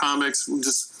Milestone Comics,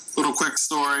 just a little quick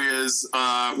story,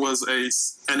 was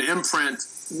an imprint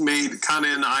made kind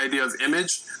of in the idea of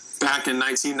Image back in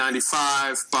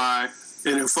 1995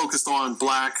 and it focused on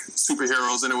black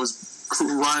superheroes, and it was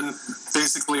run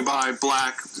basically by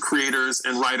black creators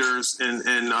and writers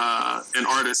and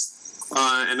artists.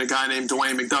 And a guy named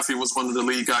Dwayne McDuffie was one of the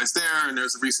lead guys there, and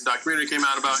there's a recent documentary that came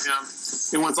out about him.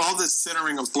 And with all this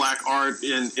centering of black art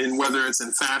in whether it's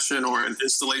in fashion or in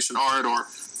installation art or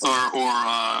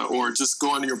just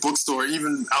going to your bookstore,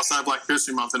 even outside Black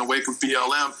History Month in the wake of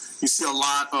BLM, you see a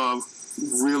lot of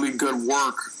really good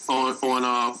work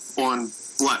on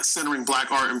centering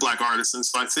black art and black artists. And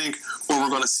so I think what we're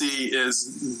going to see is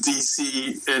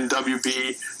DC and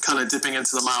WB kind of dipping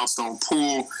into the Milestone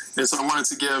pool. And so I wanted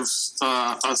to give us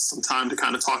some time to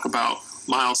kind of talk about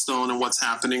Milestone and what's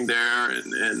happening there,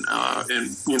 and a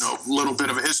little bit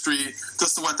of a history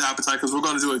just to whet the appetite, because we're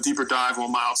going to do a deeper dive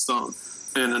on Milestone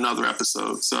in another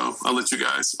episode. So I'll let you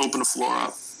guys open the floor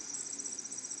up.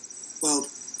 Well,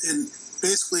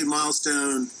 basically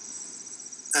Milestone,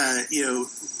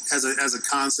 as a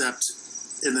concept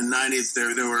in the 90s,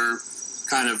 there were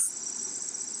kind of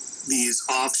these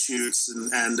offshoots,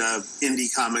 and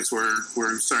indie comics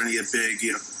were starting to get big.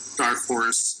 Dark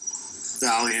Horse,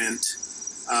 Valiant,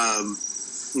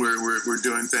 we're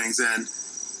doing things, and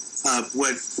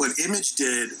what Image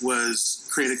did was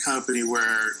create a company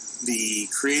where the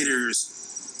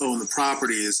creators own the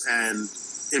properties, and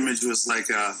Image was like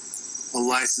a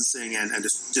licensing and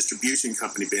distribution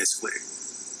company, basically.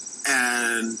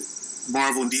 And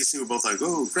Marvel and DC were both like,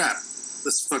 oh crap,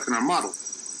 that's fucking our model.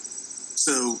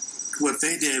 So what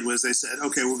they did was they said,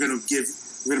 okay, we're gonna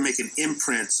make an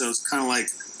imprint. So it's kind of like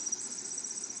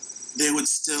they would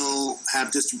still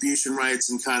have distribution rights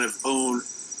and kind of own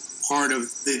part of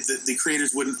the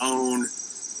creators wouldn't own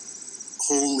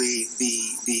wholly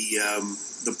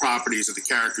the properties or the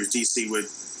characters. DC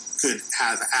could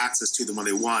have access to them when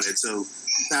they wanted. So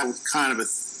that was kind of a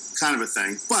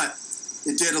thing, but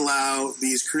it did allow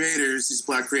these creators, these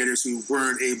black creators who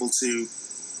weren't able to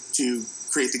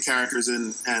create the characters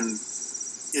and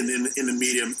in the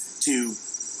medium, to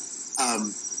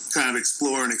kind of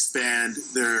explore and expand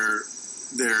their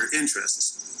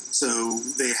interests. So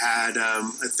they had,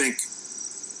 I think,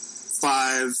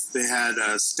 5. They had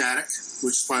Static,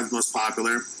 which is probably the most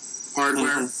popular.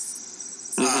 Hardware,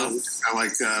 I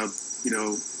like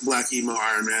Black Emo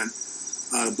Iron Man.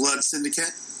 Blood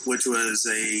Syndicate, which was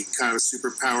a kind of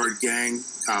super-powered gang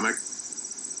comic.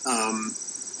 I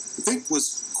think,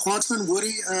 was Quantum and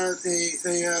Woody a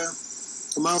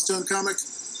Milestone comic?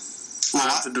 I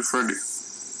have to defer to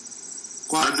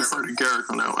Garrick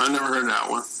on that one. I never heard of that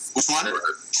one. Which one?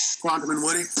 Quantum and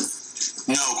Woody?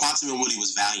 No, Quantum and Woody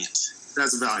was Valiant.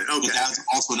 That's Valiant. Okay. But that's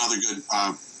also another good,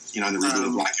 the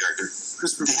rebooted black character.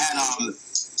 They had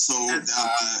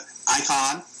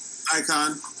Icon.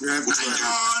 Yeah,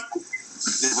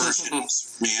 The version of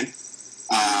Superman.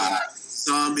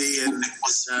 Zombie and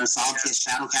Zombie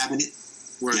Shadow Cabinet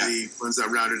were the ones that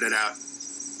rounded it out.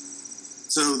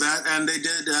 So that, and they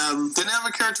did. Didn't they have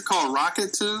a character called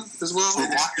Rocket too, as well? So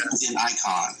Rocket was in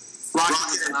Icon. Rocket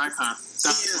was in Icon. He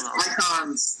is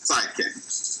Icon's sidekick.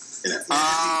 Yeah.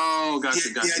 Oh, gotcha.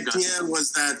 The idea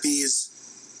was that these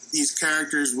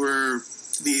characters were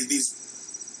these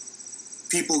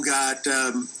people got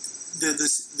the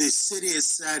city is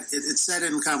set. It's set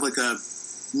in kind of like a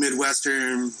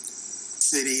Midwestern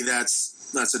city that's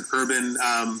an urban,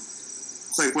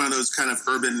 like one of those kind of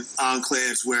urban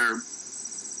enclaves where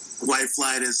white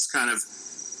flight is kind of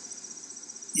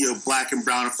black and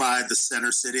brownified the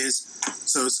center cities.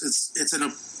 So it's in a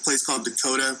place called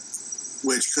Dakota,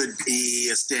 which could be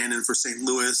a stand-in for St.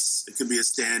 Louis. It could be a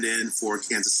stand-in for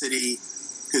Kansas City.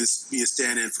 It could be a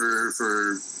stand-in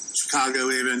for Chicago,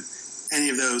 even. Any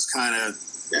of those kind of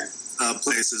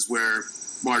places where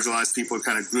marginalized people are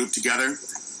kind of grouped together,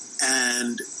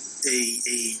 and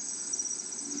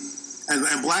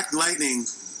and Black Lightning,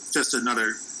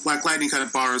 Black Lightning kind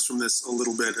of borrows from this a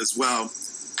little bit as well,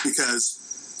 because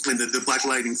in the Black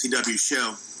Lightning CW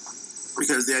show,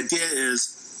 because the idea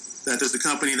is that there's a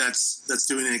company that's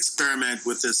doing an experiment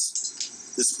with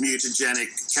this mutagenic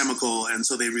chemical, and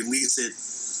so they release it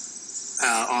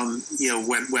on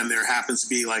when there happens to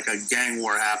be like a gang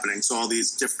war happening. So all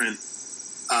these different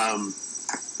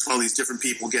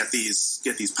people get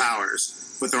these powers,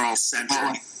 but they're all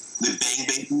centered the Bang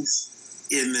Babies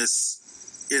in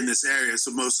this area.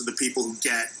 So most of the people who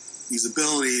get these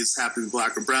abilities have to be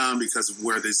Black or brown because of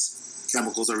where these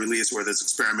chemicals are released, where this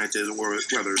experiment is, or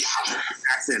whether an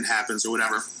accident happens or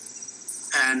whatever.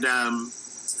 And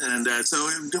so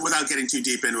without getting too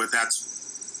deep into it,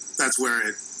 that's where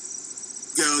it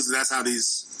goes. And that's how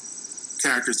these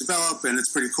characters develop, and it's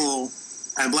pretty cool.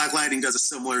 And Black Lightning does a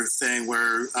similar thing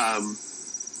where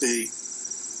the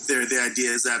idea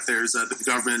is that there's the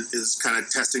government is kind of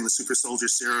testing a super soldier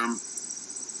serum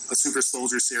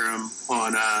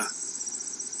on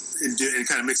and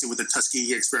kind of mix it with the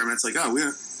Tuskegee experiment. It's like,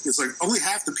 it's like only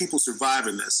half the people survive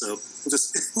in this, so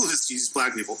we'll just use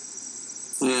Black people.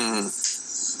 Mm.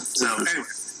 So anyway,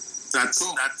 that's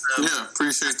cool. That's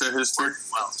appreciate that history.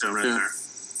 Milestone right there.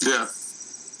 Yeah.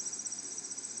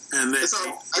 And so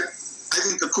I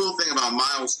think the cool thing about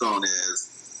Milestone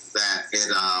is that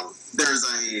there's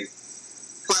a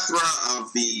plethora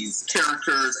of these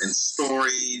characters and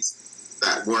stories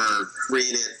that were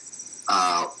created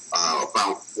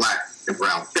about Black and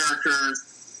brown characters,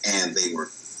 and they were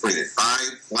created by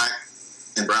Black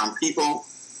and brown people,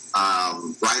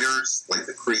 writers, like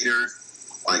the creators,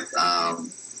 like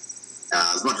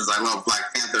as much as I love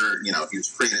Black Panther, he was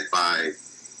created by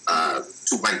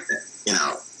two white men,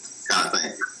 kind of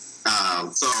thing.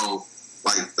 So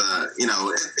like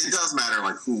it does matter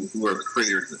like who are the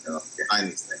creators behind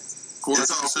these things.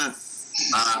 100%.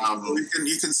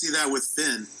 You can see that with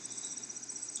Finn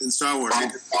in Star Wars. 100%.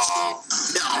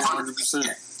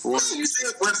 You see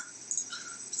it with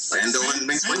Lando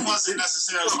and Finn wasn't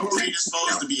necessarily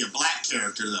predisposed to be a Black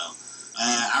character, though.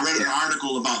 I read an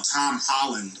article about Tom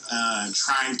Holland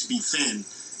trying to be Finn,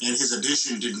 and his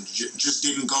audition just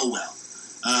didn't go well.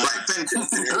 All right.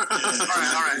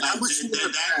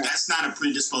 That's not a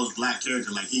predisposed Black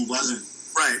character. Like, he wasn't.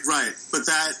 Right. But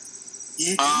that.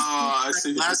 I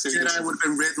see. Last Jedi would have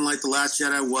been written like The Last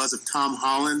Jedi was if Tom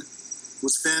Holland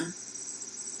was Finn.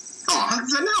 Oh,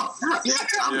 100% no. Yeah.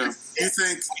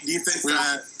 Do you think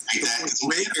that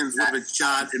Awakens would have been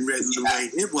shot and written the way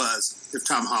it was if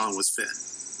Tom Holland was Finn?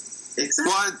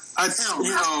 Exactly.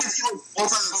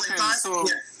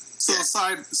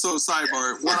 So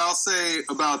sidebar. What I'll say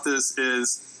about this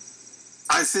is,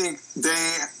 I think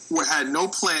they had no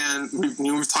plan.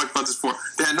 We've talked about this before.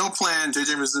 They had no plan.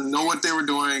 J.J. Abrams didn't know what they were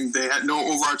doing. They had no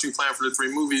overarching plan for the 3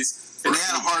 movies. And they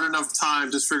had a hard enough time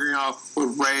just figuring out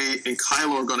what Rey and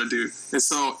Kylo are going to do. And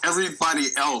so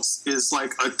everybody else is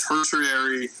like a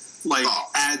tertiary,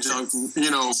 adjunct,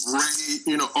 Rey,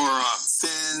 or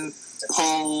Finn,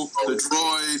 Poe, the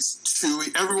droids,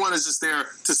 Chewie. Everyone is just there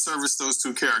to service those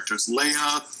 2 characters.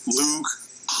 Leia, Luke,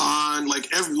 Han,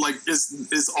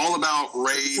 it's all about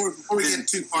Rey. Before we get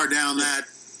too far down that.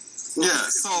 Yeah,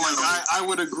 so I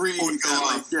would agree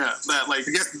that I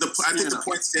guess I think the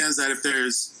point stands that if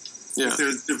there's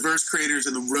diverse creators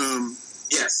in the room,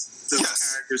 those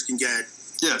characters can get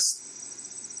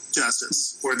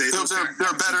justice, or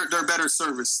they're better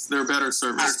service. They're better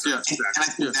service. Yeah, and I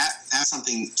think that's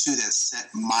something too that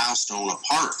set Milestone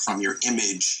apart from your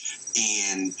Image.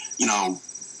 And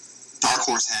Dark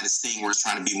Horse had his thing where it's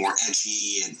trying to be more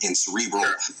edgy and cerebral.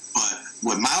 But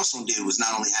what Milestone did was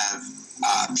not only have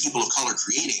people of color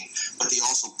creating, but they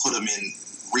also put them in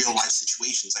real life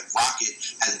situations. Like Rocket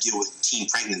had to deal with teen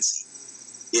pregnancy.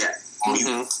 Yeah.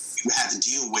 You had to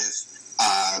deal with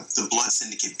the Blood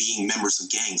Syndicate being members of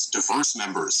gangs, diverse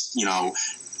members,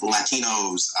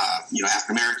 Latinos,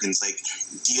 African Americans,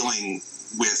 dealing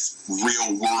with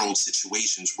real world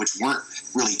situations which weren't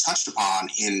really touched upon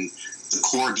in the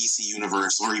core DC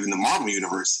universe or even the Marvel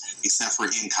universe, except for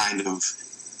in kind of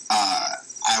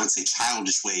I would say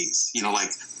childish ways.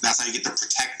 That's how you get the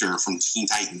Protector from Teen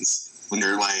Titans when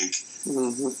they're doing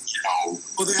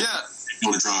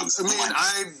drugs.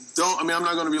 I'm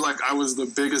not going to be I was the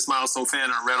biggest Milestone fan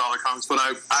and I read all the comics, but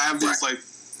I have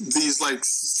these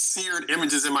seared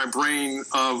images in my brain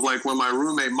of when my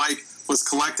roommate Mike was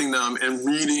collecting them and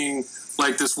reading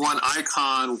this one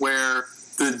icon where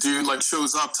the dude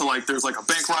shows up to there's a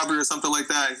bank robbery or something like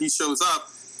that, and he shows up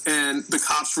and the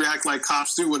cops react like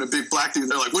cops do when a big black dude,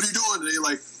 they're like, what are you doing? And they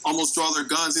like almost draw their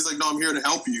guns. He's like, no, I'm here to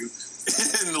help you.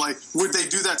 And like, would they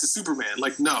do that to Superman?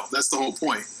 Like, no, that's the whole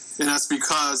point. And that's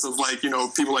because of like,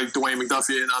 people like Dwayne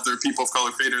McDuffie and other people of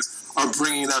color creators are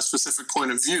bringing that specific point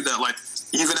of view that like,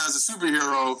 even as a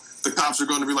superhero, the cops are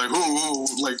going to be like, whoa,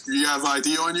 like, you have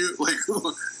ID on you? Like,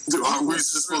 are we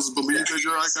just supposed to believe that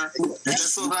you're icon? And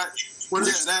so that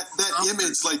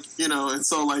image, like, and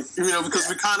so like, because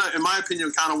we kind of, in my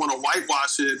opinion, kind of want to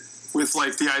whitewash it with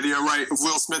like the idea, right, of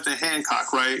Will Smith and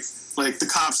Hancock, right? Like the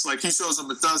cops, like he shows up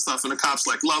and does stuff, and the cops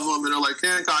like love him, and they're like,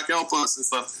 Hancock, help us and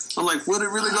stuff. I'm like, would it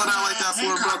really go down like that for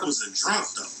him, brother? Hancock was a drunk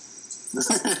though. The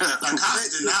cops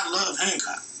did not love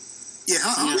Hancock. Yeah,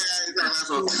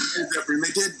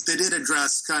 they did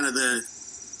address kind of the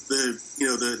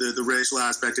racial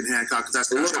aspect in Hancock, because that's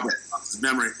kind of his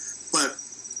memory. But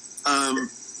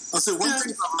also one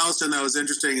thing about Milestone that was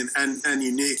interesting and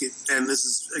unique, and this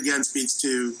is again speaks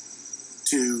to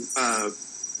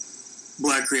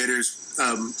black creators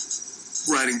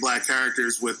writing black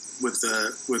characters with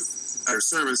better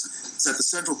service, is that the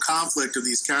central conflict of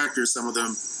these characters, some of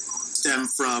them stem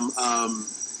from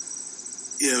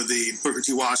the Booker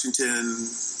T. Washington,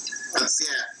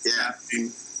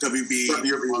 WB,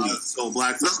 Soul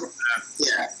Black, I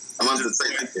love to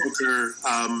say that. Booker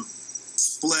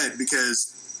split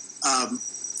because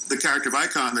the character of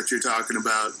Icon that you're talking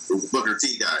about, Booker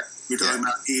T guy, you're talking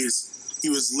about, he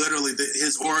was literally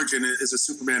his origin is a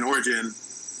Superman origin,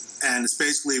 and it's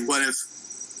basically what if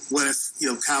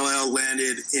Kal-El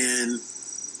landed in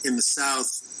the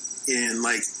South in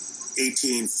like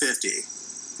 1850.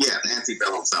 Yeah, the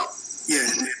antebellum South. Yeah,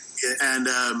 and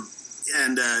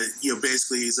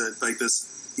basically he's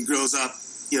he grows up,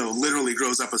 literally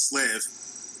grows up a slave,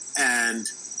 and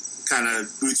kind of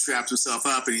bootstraps himself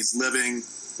up, and he's living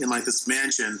in like this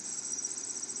mansion,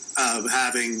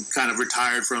 having kind of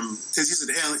retired from, because he's an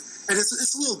alien, and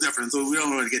it's a little different, so we don't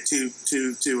want to get too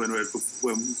into it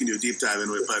when we can do a deep dive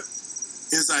into it, but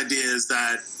his idea is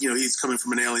that, he's coming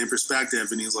from an alien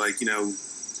perspective, and he's like, he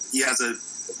has a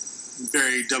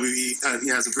very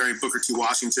Booker T.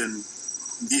 Washington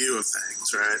view of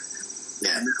things, right?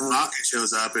 Yeah. And then Rocket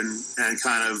shows up and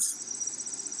kind of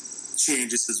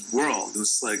changes his world. And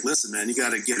it's like, listen, man, you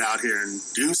got to get out here and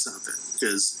do something,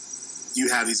 because you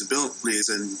have these abilities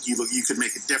and you could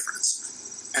make a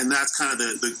difference. And that's kind of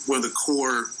one of the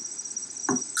core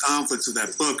conflicts of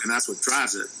that book, and that's what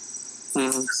drives it.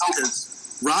 Mm-hmm. Because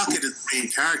Rocket is the main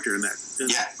character in that.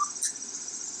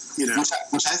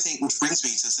 Which brings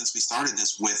me to, since we started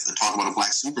this with a talk about a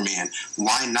black Superman,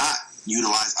 why not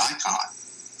utilize Icon?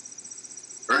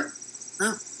 Right.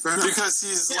 Yeah, because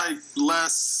he's like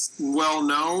less well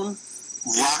known.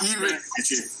 Rocket.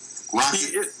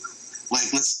 Let's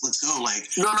go. Like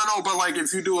no. But like,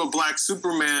 if you do a black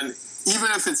Superman,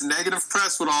 even if it's negative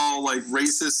press with all like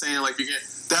racist saying like you get,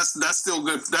 that's still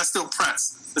good. That's still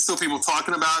press. There's still people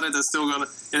talking about it. That's still gonna.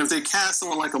 And if they cast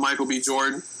someone like a Michael B.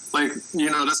 Jordan, like,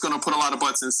 that's going to put a lot of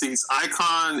butts in seats.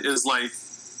 Icon is like,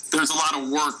 there's a lot of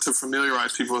work to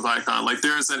familiarize people with Icon. Like,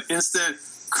 there's an instant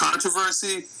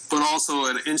controversy, but also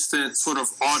an instant sort of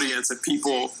audience that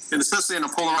people, and especially in a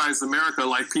polarized America,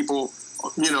 like people,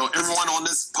 everyone on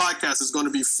this podcast is going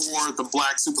to be for the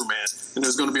black Superman. And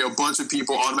there's going to be a bunch of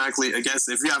people automatically against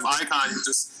it. If you have Icon, you're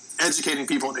just educating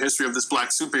people on the history of this black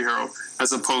superhero,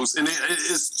 as opposed, and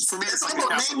it's for me, it's like a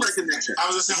name recognition. I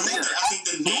was just saying, I think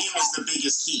the name is the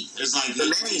biggest key. It's like,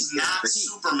 if he's not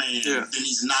Superman, then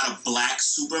he's not a black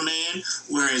Superman.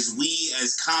 Whereas we,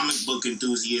 as comic book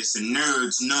enthusiasts and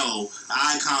nerds, know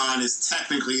Icon is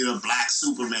technically the black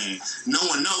Superman. No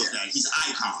one knows that he's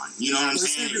Icon. You know what I'm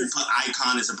saying? If you put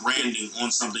Icon as a branding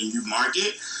on something, you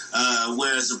market.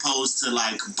 Whereas opposed to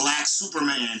like black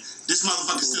Superman, this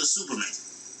motherfucker's still Superman.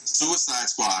 Suicide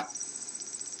Squad.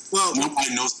 Well,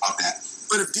 nobody knows about that.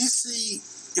 But if DC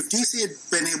had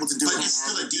been able to do it, but it's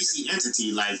still a DC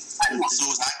entity, like so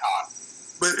is Icon.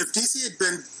 But if DC had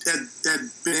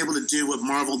been able to do what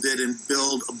Marvel did and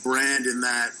build a brand in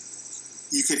that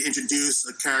you could introduce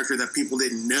a character that people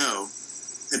didn't know,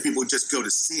 and people would just go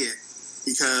to see it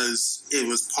because it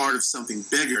was part of something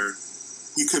bigger,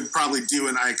 you could probably do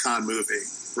an Icon movie.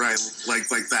 Right, like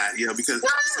that, because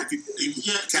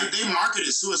they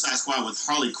marketed Suicide Squad with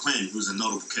Harley Quinn, who's a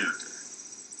notable character.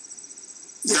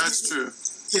 Yeah, that's true.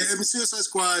 Yeah, I mean, Suicide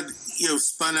Squad,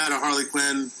 spun out of Harley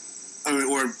Quinn,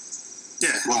 Well,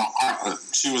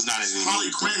 she was not in it.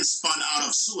 Harley Quinn spun out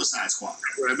of Suicide Squad.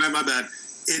 Right, my bad.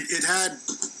 It had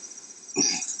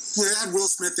Will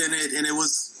Smith in it, and it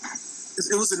was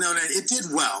a no-name. It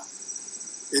did well.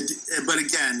 But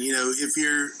again, if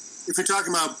you're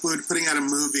talking about putting out a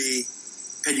movie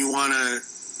and you want to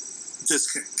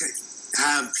just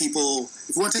have people.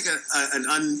 If you want to take an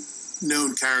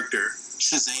unknown character,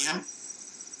 Shazam.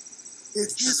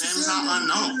 Shazam's not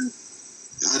unknown.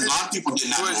 A lot of people did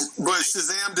not know. But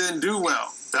Shazam didn't do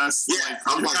well. That's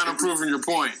you're kind of proving your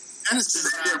point. and it's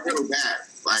Shazam did really bad.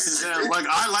 Shazam,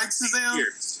 I like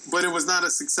Shazam, but it was not a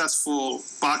successful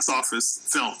box office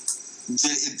film.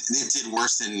 It did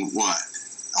worse than what?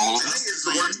 All of I us? think it's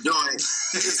the worst joint.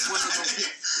 It's one of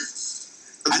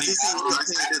the DC movies, I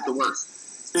think it did the worst.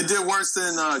 It did worse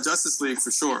than Justice League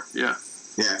for sure. Yeah.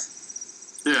 Yeah.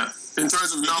 Yeah. In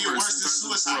terms of It numbers. did worse than in terms of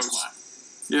Suicide gross. Squad.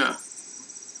 Yeah.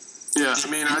 Yeah. I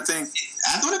mean, I think.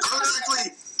 I thought it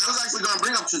I was actually going to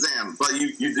bring up Shazam, but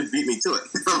you did beat me to it.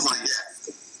 I was like, yeah.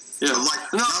 Yeah.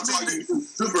 Like, No, that's I why mean, you do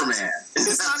Superman.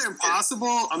 it's not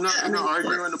impossible. I'm not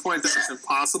arguing the point that it's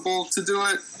impossible to do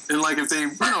it. And like if they,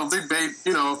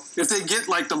 if they get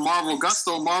like the Marvel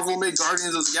gusto, Marvel made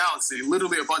Guardians of the Galaxy,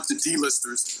 literally a bunch of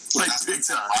D-listers, like big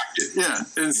time. Yeah,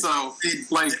 and so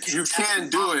like you can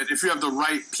do it if you have the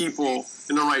right people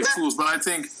and the right tools. But I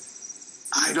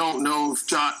don't know if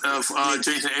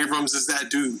J.J. Abrams is that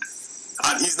dude.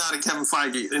 He's not a Kevin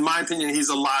Feige. In my opinion, he's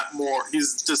a lot more.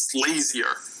 He's just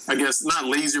lazier. I guess not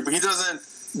lazier, but he doesn't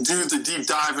do the deep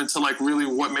dive into like really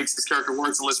what makes his character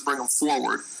work. So let's bring him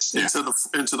forward into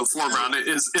the foreground.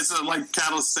 It's a, like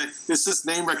Catalyst said, it's just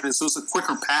name recognition, so it's a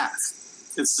quicker path.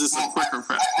 It's just a quicker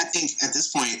path. I think at this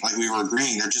point, like we were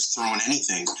agreeing, they're just throwing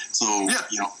anything. So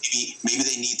maybe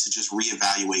they need to just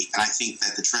reevaluate. And I think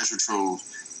that the treasure trove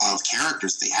of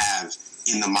characters they have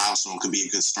in the Milestone could be a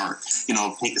good start.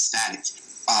 Take the Static.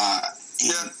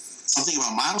 Something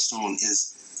about Milestone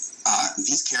is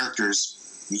these characters,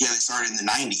 they started in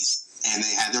the 90s and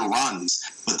they had their runs,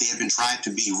 but they had been trying to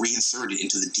be reinserted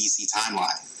into the DC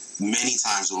timeline many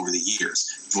times over the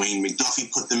years. Dwayne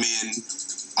McDuffie put them in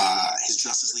his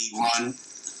Justice League run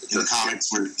in the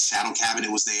comics where Shadow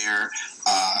Cabinet was there.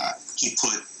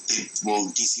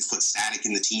 DC put Static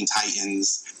in the Teen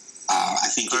Titans.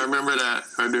 I remember that.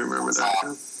 I do remember that.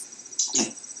 In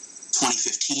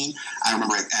 2015, I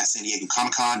remember at San Diego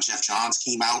Comic-Con, Jeff Johns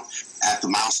came out at the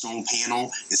Milestone panel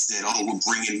and said, we're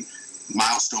bringing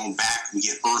Milestone back. We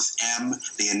get Earth M.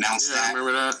 They announced that. I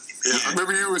remember that. Yeah. I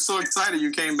remember you were so excited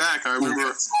you came back. I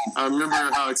remember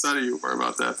how excited you were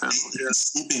about that panel. They're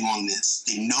sleeping on this.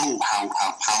 They know how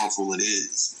powerful it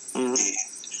is. Mm-hmm.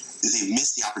 And they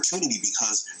missed the opportunity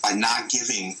because by not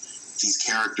giving these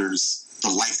characters the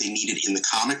life they needed in the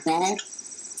comic world,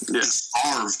 they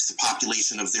starved the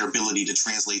population of their ability to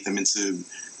translate them into,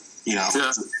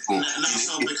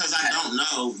 So because I don't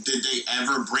know, did they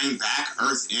ever bring back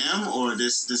Earth M or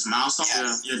this Milestone?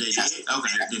 Yeah, they did.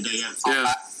 Okay, did they have?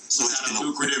 Yeah. So was that a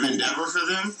lucrative endeavor for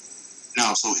them?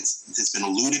 No, so it's been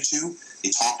alluded to. They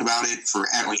talked about it for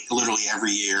literally every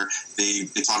year. They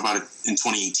talked about it in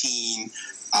 2018.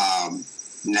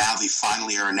 Now they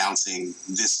finally are announcing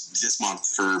this month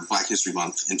for Black History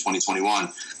Month in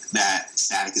 2021 that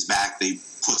Static is back. They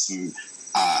put some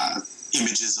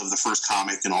images of the first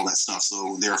comic and all that stuff,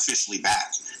 so they're officially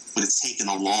back. But it's taken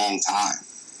a long time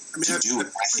to do it.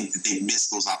 I think that they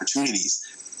missed those opportunities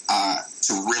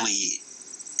to really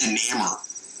enamor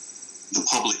the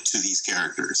public to these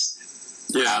characters.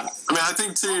 Yeah, I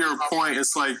think to your point,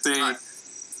 it's like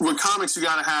with comics you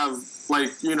got to have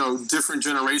different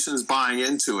generations buying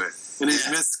into it, and they've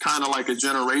missed kind of like a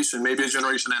generation, maybe a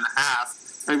generation and a half,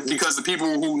 because the people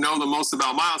who know the most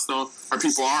about Milestone are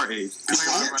people our age.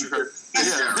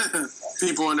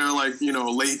 People in their late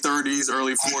 30s,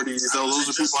 early 40s. Those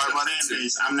are people I run into.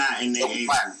 I'm not in their age.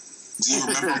 Do you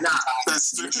remember?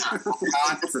 That's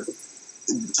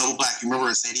Double Black. You remember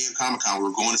at San Diego Comic-Con, we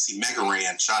were going to see Mega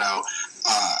Ran. Shout out.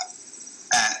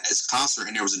 At his concert,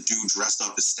 and there was a dude dressed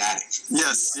up as Static.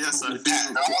 Yes, I do.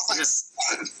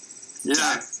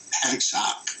 Static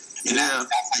shock. And that's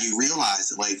how you realize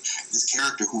that, this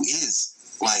character who is,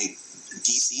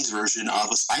 DC's version of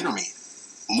a Spider-Man.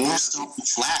 More stuff than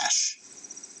Flash.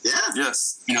 Yeah.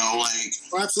 Yes.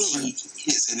 Absolutely.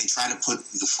 He is, and they try to put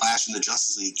the Flash in the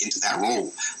Justice League into that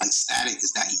role. Static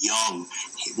is that young,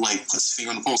 puts his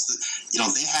finger on the pulse. They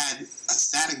had a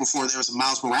Static before there was a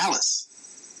Miles Morales.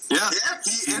 Yeah,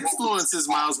 he influences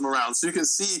Miles Morales. You can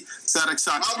see Static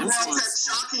Shock's influence. Miles Morales has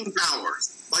shocking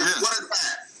powers. What is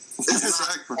that?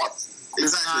 Exactly.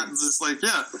 It's not just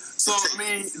So,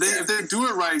 if they do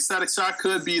it right, Static Shock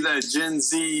could be that Gen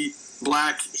Z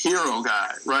black hero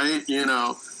guy, right?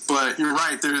 But you're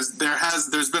right. There's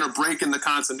been a break in the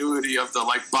continuity of the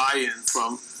buy-in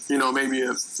from maybe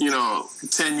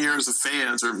 10 years of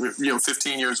fans or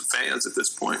 15 years of fans at this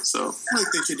point. So I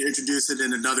think they should introduce it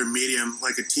in another medium,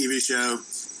 like a TV show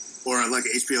or like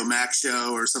an HBO Max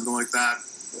show or something like that.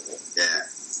 Yeah.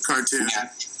 cartoon.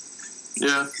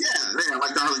 Yeah,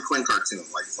 like the Harley Quinn cartoon,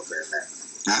 like something like that.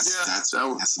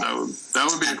 That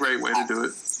would be a great way to do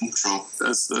it. True.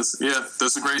 That's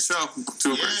a great show.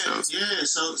 Two great shows. Yeah.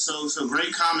 So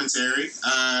great commentary.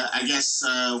 I guess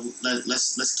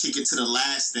let's kick it to the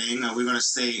last thing. We're gonna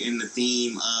stay in the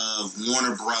theme of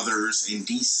Warner Brothers and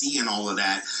DC and all of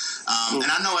that. And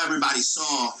I know everybody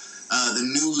saw the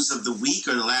news of the week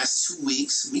or the last 2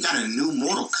 weeks. We got a new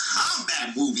Mortal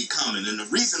Kombat movie coming, and the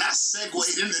reason I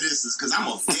segued into this is because I'm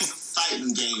a big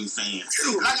fighting game fan,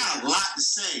 and I got a lot to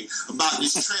say about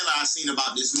this trailer I seen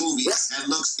about this movie that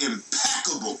looks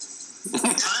impeccable. Now,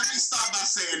 let me start by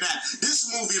saying that this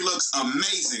movie looks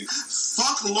amazing.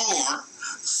 Fuck lore.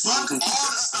 Fuck all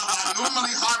the stuff I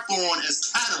normally harp on as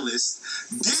catalyst.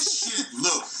 This shit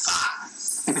look fire.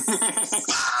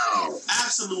 Wow.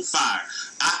 Absolute fire.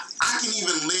 I can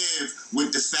even live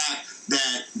with the fact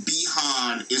that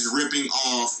B.E.G.I.N is ripping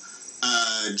off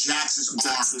Jax's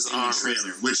arm in the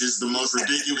trailer, which is the most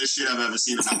ridiculous shit I've ever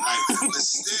seen in my life. But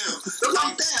still,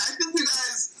 I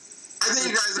think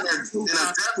you guys are in a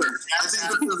desert. I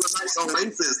think this is a nice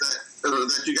oasis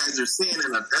that you guys are seeing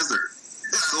in a desert.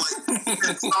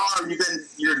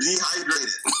 You're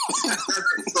dehydrated.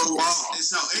 So long.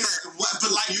 What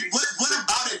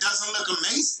about it doesn't look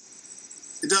amazing?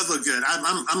 It does look good.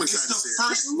 I'm excited to see it.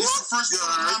 It's the first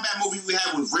combat movie we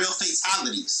had with real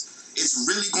fatalities. It's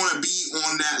really going to be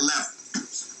on that level.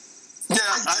 Yeah,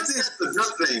 I think that's a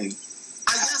good thing.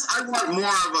 I guess I want more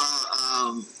of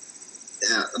a,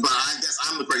 but I guess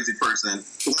I'm the crazy person.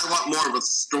 I want more of a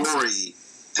story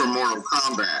for Mortal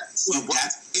Kombat.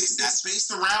 That's based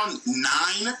around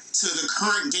 9 to the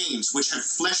current games, which have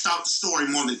fleshed out the story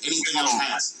more than anything else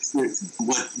has.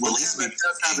 What leads me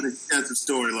does have an extensive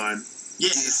storyline. Yeah,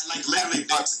 like literally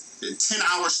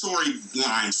 10-hour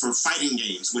storylines for fighting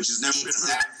games, which has never been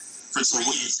around for 3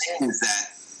 years.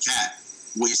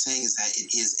 What you're saying is that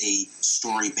it is a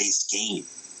story-based game,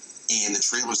 and the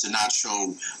trailers did not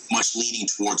show much leaning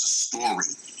towards a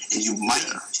story, and you might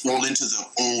fall into the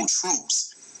old tropes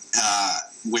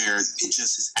where it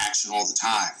just is action all the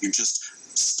time. You're just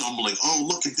stumbling. Oh,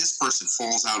 look at this person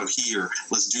falls out of here.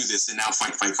 Let's do this, and now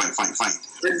fight. Exactly.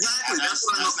 That's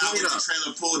not what the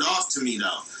trailer pulled off to me,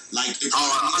 though. Like it's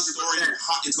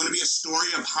going to be a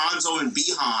story of Hanzo and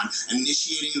B.E.G.I.N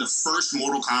initiating the first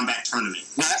Mortal Kombat tournament.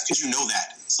 Now that's because you know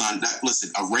that, son.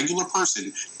 Listen, a regular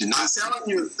person did not.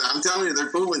 I'm telling you, they're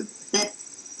fooling. To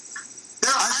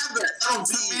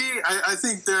me, I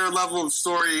think their level of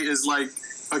story is like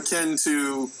akin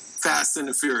to Fast and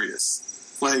the Furious.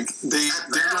 Like they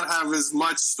don't have as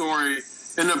much story.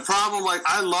 And the problem, like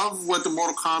I love what the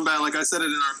Mortal Kombat, like I said it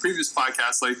in our previous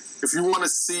podcast, like if you want to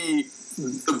see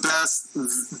the best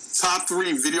top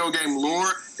 3 video game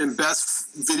lore and best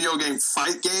video game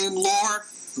fight game lore,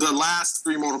 the last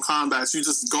 3 Mortal Kombats, you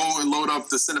just go and load up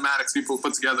the cinematics people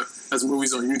put together as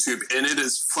movies on YouTube, and it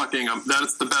is fucking,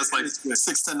 that's the best, like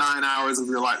 6 to 9 hours of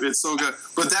your life. It's so good.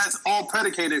 But that's all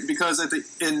predicated because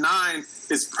in 9,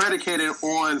 it's predicated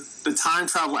on the time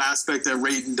travel aspect that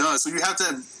Raiden does. So you have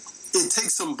to, it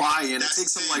takes some buy-in. It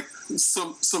takes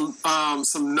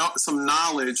some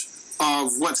knowledge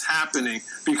of what's happening,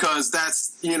 because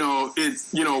that's,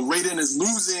 Raiden is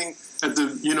losing at the,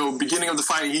 beginning of the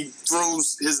fight. He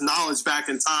throws his knowledge back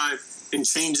in time and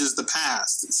changes the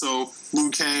past. So Liu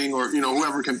Kang or,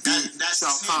 whoever can beat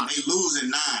Shao Kahn. They lose in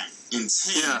 9. In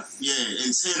 10,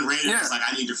 in 10, Raiden was like,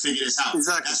 I need to figure this out.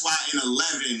 Exactly. That's why in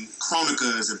 11,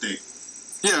 Chronica is a thing.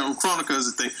 Yeah, Chronica is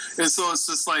a thing. And so it's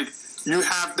just like,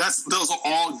 those are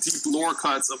all deep lore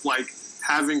cuts of like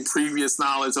having previous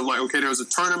knowledge of like, okay, there was a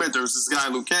tournament, there was this guy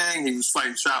Liu Kang, he was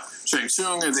fighting Shang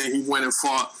Tsung, and then he went and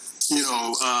fought,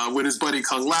 with his buddy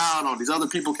Kung Lao, and all these other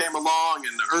people came along,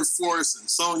 and the Earth Force and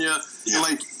Sonya, and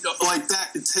like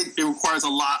that. It requires a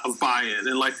lot of buy-in,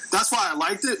 and like that's why I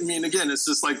liked it. I mean, again, it's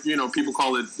just like people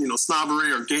call it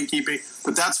snobbery or gatekeeping,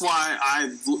 but that's why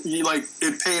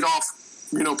it paid off.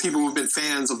 People who've been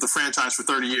fans of the franchise for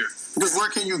 30 years, because where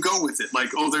can you go with it?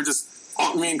 Like, they're just.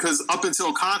 I mean, because up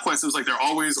until Conquest, it was like they're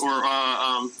always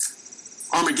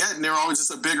Armageddon, they're always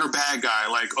just a bigger bad guy.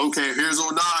 Like, okay, here's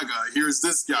Onaga, here's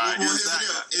this guy, here's that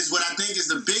guy. Is what I think is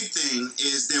the big thing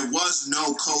is there was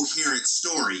no coherent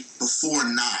story before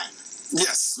 9.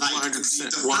 Yes, like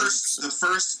 100%. The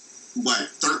first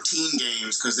 13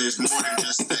 games, because there's more than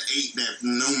just the 8 that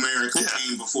numerically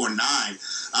came before 9.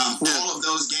 All of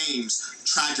those games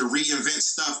tried to reinvent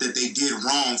stuff that they did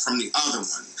wrong from the other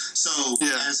one. So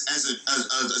as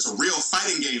a real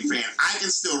fighting game fan, I can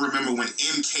still remember when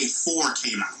MK4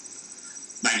 came out.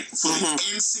 Like, for the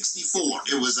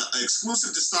N64, it was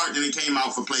exclusive to start, then it came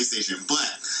out for PlayStation. But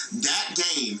that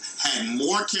game had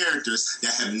more characters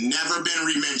that have never been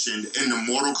re-mentioned in the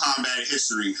Mortal Kombat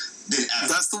history than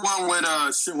ever. That's the one with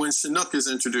when Chinook is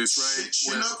introduced, right?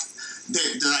 Chinook,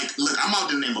 they're like, look, I'm out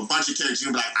to name a bunch of characters.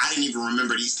 You're gonna be like, I didn't even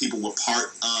remember these people were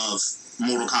part of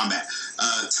Mortal Kombat.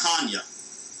 Tanya.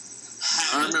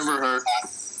 I remember her.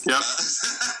 Yep.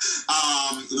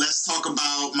 Let's talk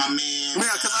about my man. Yeah,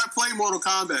 because I play Mortal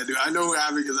Kombat, dude. I know who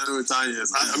Havoc is. I know who Tanya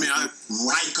is.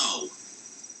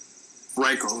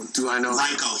 Raiko. Do I know?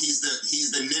 Raiko. He's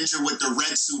the ninja with the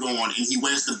red suit on, and he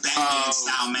wears the Batman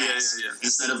style mask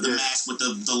instead of the mask with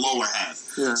the lower half.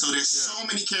 Yeah. So there's so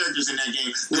many characters in that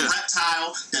game. The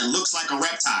reptile that looks like a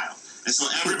reptile. And so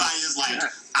everybody is like,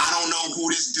 I don't know who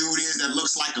this dude is that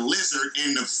looks like a lizard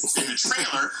in the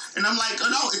trailer. And I'm like,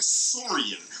 oh, no, it's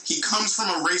Saurian. He comes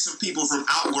from a race of people from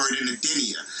outward in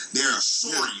Edenia. They're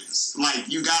Saurians. Like,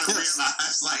 you got to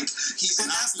realize, like, he's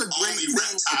not the only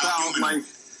reptile human. Like,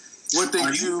 what they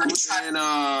do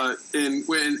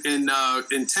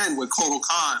in 10 with Kotal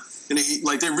Khan. And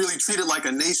they really treat it like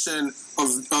a nation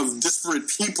of disparate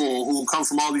people who come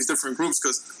from all these different groups,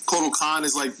 because Kotal Khan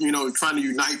is like, trying to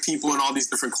unite people in all these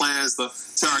different clans, the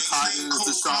Terrakotans,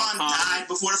 the Shah Khan died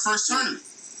before the first tournament.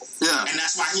 Yeah. And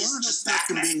that's why he's just back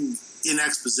can be in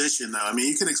exposition, though. I mean,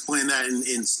 you can explain that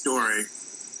in story.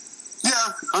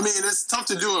 Yeah, I mean, it's tough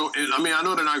to do it. I mean, I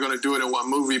know they're not going to do it in one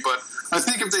movie, but I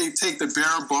think if they take the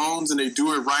bare bones and they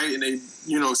do it right and they,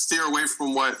 steer away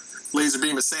from what Laser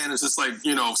Beam is saying, it's just like,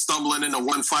 stumbling into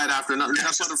one fight after another.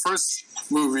 That's why the first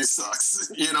movie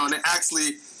sucks, and they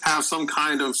actually have some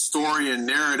kind of story and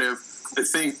narrative. I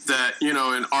think that,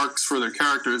 and arcs for their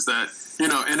characters that,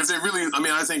 and if they really,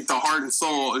 I think the heart and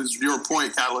soul is your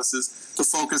point, Catalyst, is to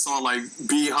focus on like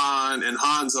B.E.G.I.N and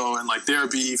Hanzo and like their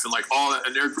beef and like all that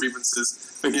and their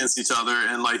grievances against each other,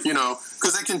 and like,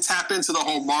 because they can tap into the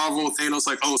whole Marvel Thanos,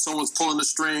 like, oh, someone's pulling the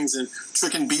strings and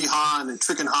tricking B.E.G.I.N and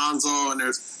tricking Hanzo, and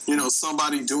there's,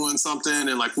 somebody doing something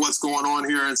and like what's going on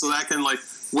here, and so that can like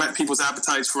whet people's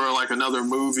appetites for like another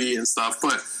movie and stuff.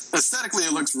 But aesthetically,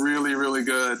 it looks really, really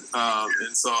good,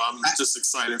 and so I'm just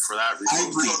excited for that reason. I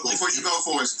agree. Before you go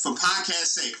for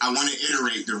podcast's sake, I want to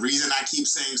iterate the reason I keep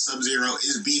saying Sub-Zero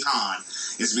is B.E.G.I.N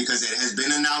is because it has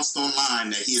been announced online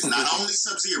that he is not only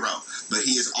Sub-Zero, but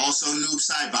he is also Noob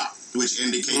Saibot, which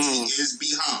indicates he is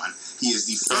B.E.G.I.N. He is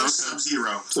the first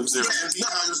Sub-Zero. Who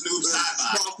becomes Noob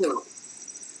Saibot.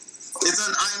 It's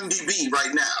on IMDb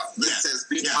right now. It says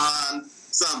B.E.G.I.N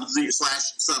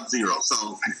Sub-Zero.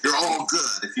 So you're all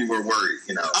good if you were worried,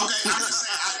 Okay, I'm just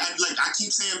saying, I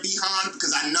keep saying B.E.G.I.N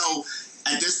because I know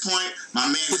at this point, my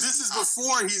man. But this is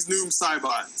before he's Noob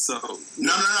Saibot, so.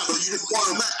 No. So you just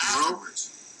spoil that, afterwards.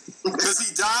 Because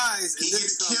he dies. He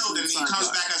gets killed and he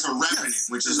comes back as a revenant,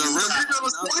 which is a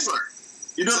spoiler.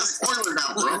 You know the spoiler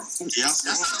now, bro. That's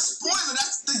not a spoiler.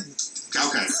 That's the.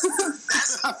 Okay.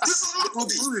 This is a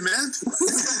movie, man.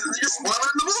 You're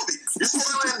spoiling the movie. You're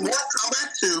spoiling Mortal Kombat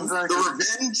 2, The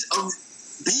Revenge of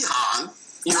B.E.G.I.N.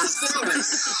 You're spoiling it.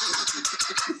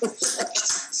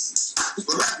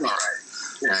 Well, that's all right.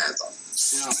 Yeah, that's all.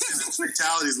 Those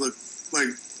fatalities look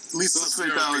like. At least those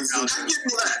fatalities. I give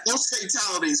you that. Those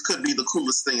fatalities could be the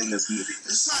coolest thing in this movie.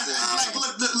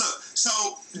 Look. So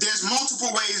there's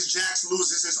multiple ways Jax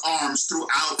loses his arms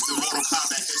throughout the Mortal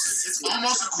Kombat history. It's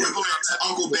almost equivalent to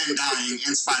Uncle Ben dying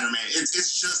in Spider-Man. It's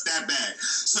just that bad.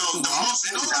 So the most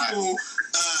notable,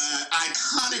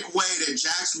 iconic way that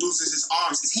Jax loses his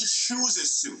arms is he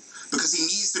chooses to, because he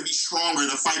needs to be stronger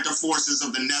to fight the forces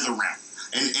of the Netherrealm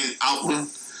and Outworld.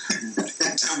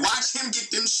 To watch him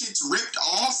get them shits ripped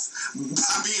off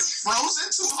by being frozen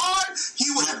too hard,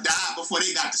 he would have died before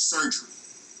they got the surgery.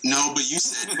 No, but you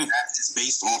said that it's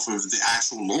based off of the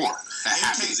actual lore.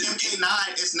 MK9,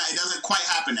 it doesn't quite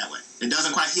happen that way. It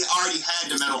doesn't quite. He already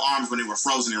had the metal arms when they were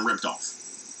frozen and ripped off.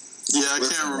 Yeah, I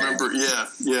can't remember.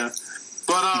 Yeah.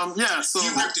 But so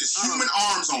he ripped his human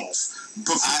arms off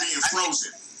before being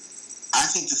frozen. I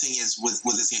think the thing is with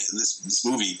this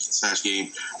movie /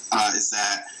 game is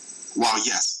that while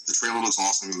yes, the trailer looks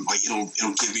awesome, like it'll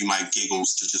give me my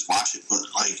giggles to just watch it, but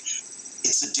like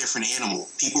it's a different animal.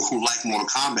 People who like Mortal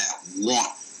Kombat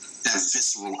want that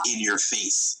visceral, in your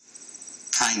face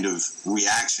kind of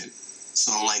reaction.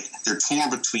 So like they're torn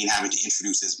between having to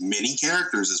introduce as many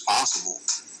characters as possible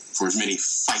for as many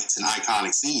fights and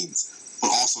iconic scenes, but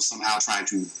also somehow trying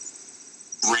to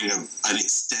bring an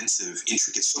extensive,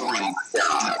 intricate storyline.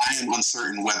 I am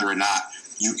uncertain whether or not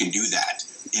you can do that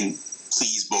and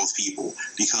please both people,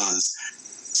 because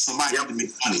somebody had to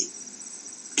make money.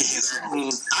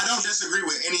 I don't disagree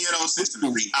with any of those systems.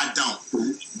 I don't.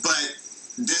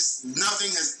 But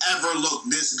nothing has ever looked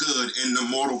this good in the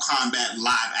Mortal Kombat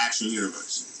live action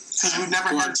universe. Because we've never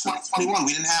had 2021.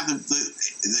 We didn't have the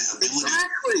ability.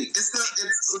 Exactly.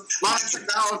 It's a lot of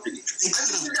technology.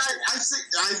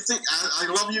 I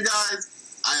love you guys.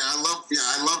 I love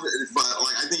it, but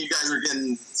like I think you guys are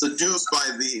getting seduced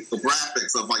by the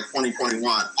graphics of like 2021.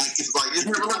 Like it's like if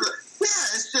you ever look at,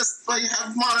 it's just like you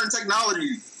have modern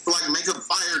technology to like make a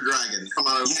fire dragon come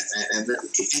out of and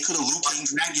if they could have Liu Kang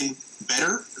dragon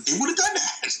better, they would have done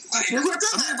that.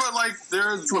 But like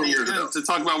there's to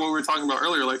talk about what we were talking about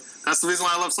earlier, like that's the reason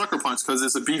why I love Sucker Punch, because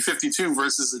it's a B-52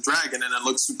 versus a dragon and it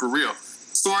looks super real.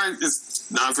 Story is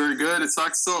not very good. It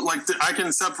sucks. So, like, I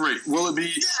can separate. Will it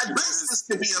be? Yeah, this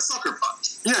could be a Sucker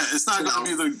Punch. Yeah, it's not going to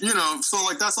be the, so,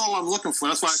 like, that's all I'm looking for.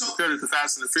 That's why I compared it to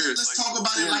Fast and the Furious. Let's talk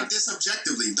about it like this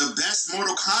objectively. The best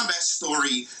Mortal Kombat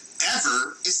story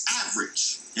ever is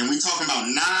average. And we talking about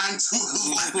 9 to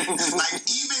 11. Like,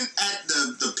 even at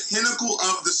the pinnacle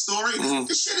of the story,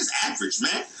 this shit is average,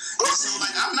 man. And so,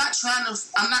 like, I'm not trying to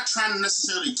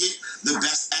necessarily get the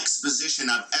best exposition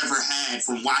I've ever had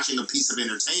from watching a piece of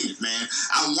entertainment, man.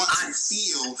 I want to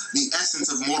feel the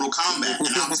essence of Mortal Kombat.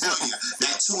 And I'll tell you,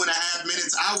 that 2.5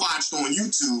 minutes I watched on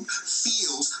YouTube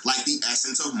feels like the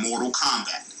essence of Mortal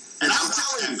Kombat. And I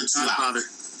watched that for 2 hours.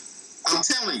 I'm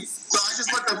telling you. So I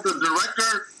just looked up the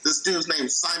director. This dude's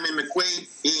named Simon McQuaid.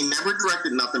 He ain't never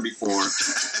directed nothing before. He's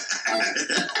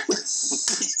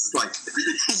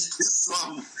just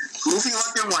some goofy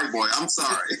looking white boy. I'm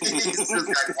sorry. He's just but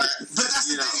that's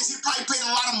the thing is he probably played a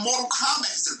lot of Mortal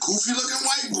Kombat. He's a goofy looking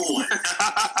white boy.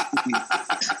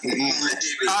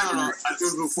 I don't know. I do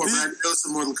before, but I know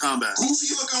some Mortal Kombat.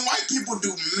 Goofy looking white people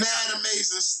do mad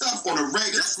amazing stuff on a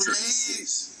regular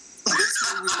basis.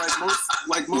 This movie,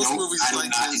 like most movies, I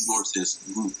like do not endorse this.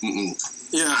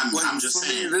 Yeah, I'm just for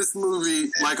saying. me, this movie,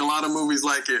 like a lot of movies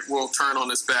like it, will turn on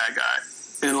this bad guy.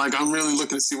 And like I'm really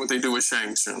looking to see what they do with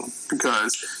Shang Tsung,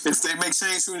 because if they make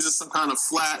Shang Tsung just some kind of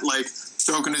flat, like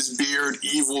stroking his beard,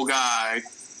 evil guy,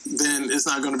 then it's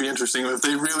not going to be interesting. If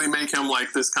they really make him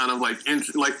like this kind of like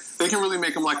they can really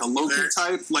make him like a Loki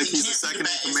type, like he's the second in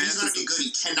command. If he's going to be good,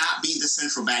 he cannot be the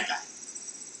central bad guy.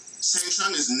 Shang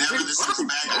Tsung is never the central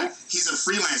bad guy. He's a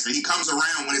freelancer. He comes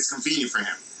around when it's convenient for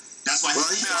him. That's why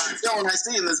he's what I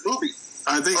see in this movie.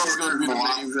 I think he's going to be the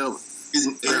main villain.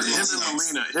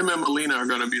 Him and Melina are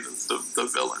going to be the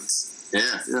villains.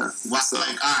 Yeah. Well, so.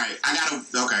 Like, all right, I didn't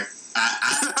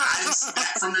see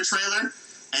that from the trailer,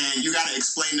 and you got to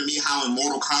explain to me how in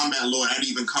Mortal Kombat lore that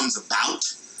even comes about,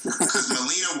 because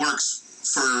Melina works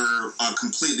for a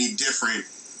completely different.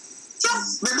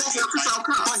 But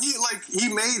he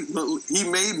made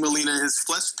Melina his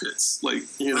flesh pits, like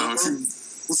anyway.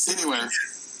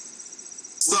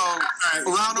 So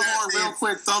around the horn, real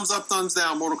quick, thumbs up, thumbs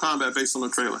down, Mortal Kombat based on the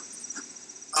trailer.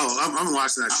 Oh, I'm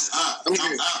watching that.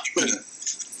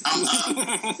 I'm up.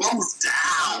 Thumbs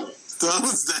down.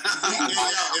 Thumbs down.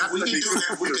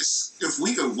 If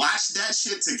we could watch that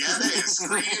shit together and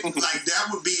screen it, like that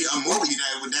would be a movie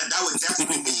that would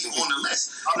definitely be on the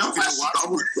list. No question.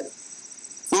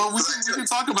 Well, we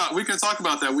can talk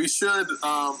about that. We should.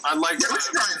 I'd like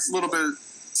it's a little bit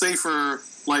safer.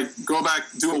 Like go back,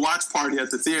 do a watch party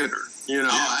at the theater.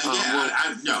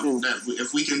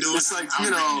 If we can do it, it's like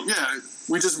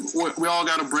we all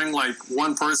got to bring like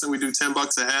one person. We do $10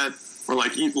 a head, or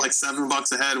like eat like $7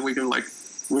 a head, and we can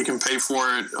pay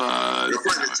for it. I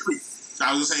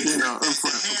was saying, the hands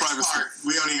part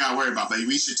we don't even got to worry about, but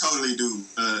we should totally do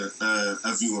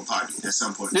a viewing party at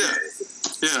some point.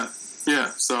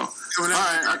 Yeah. So, all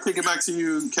right, I'll kick it back to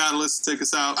you, Catalyst. Take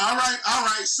us out. All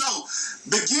right. So,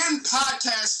 B.E.G.I.N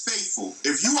podcast faithful.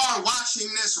 If you are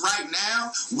watching this right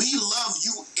now, we love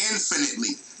you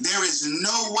infinitely. There is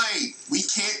no way we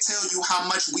can't tell you how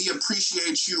much we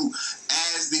appreciate you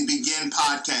as the B.E.G.I.N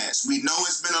podcast. We know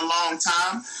it's been a long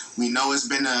time. We know it's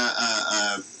been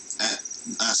a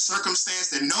circumstance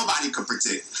that nobody could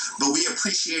predict, but we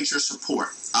appreciate your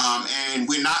support. And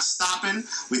we're not stopping.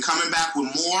 We're coming back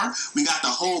with more. We got the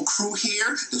whole crew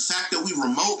here. The fact that we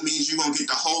remote means you're going to get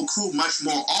the whole crew much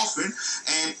more often.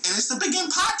 And it's the B.E.G.I.N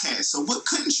podcast. So what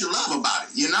couldn't you love about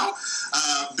it,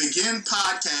 B.E.G.I.N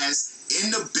podcast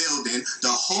in the building.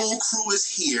 The whole crew is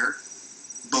here,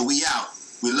 but we out.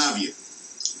 We love you.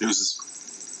 Deuces.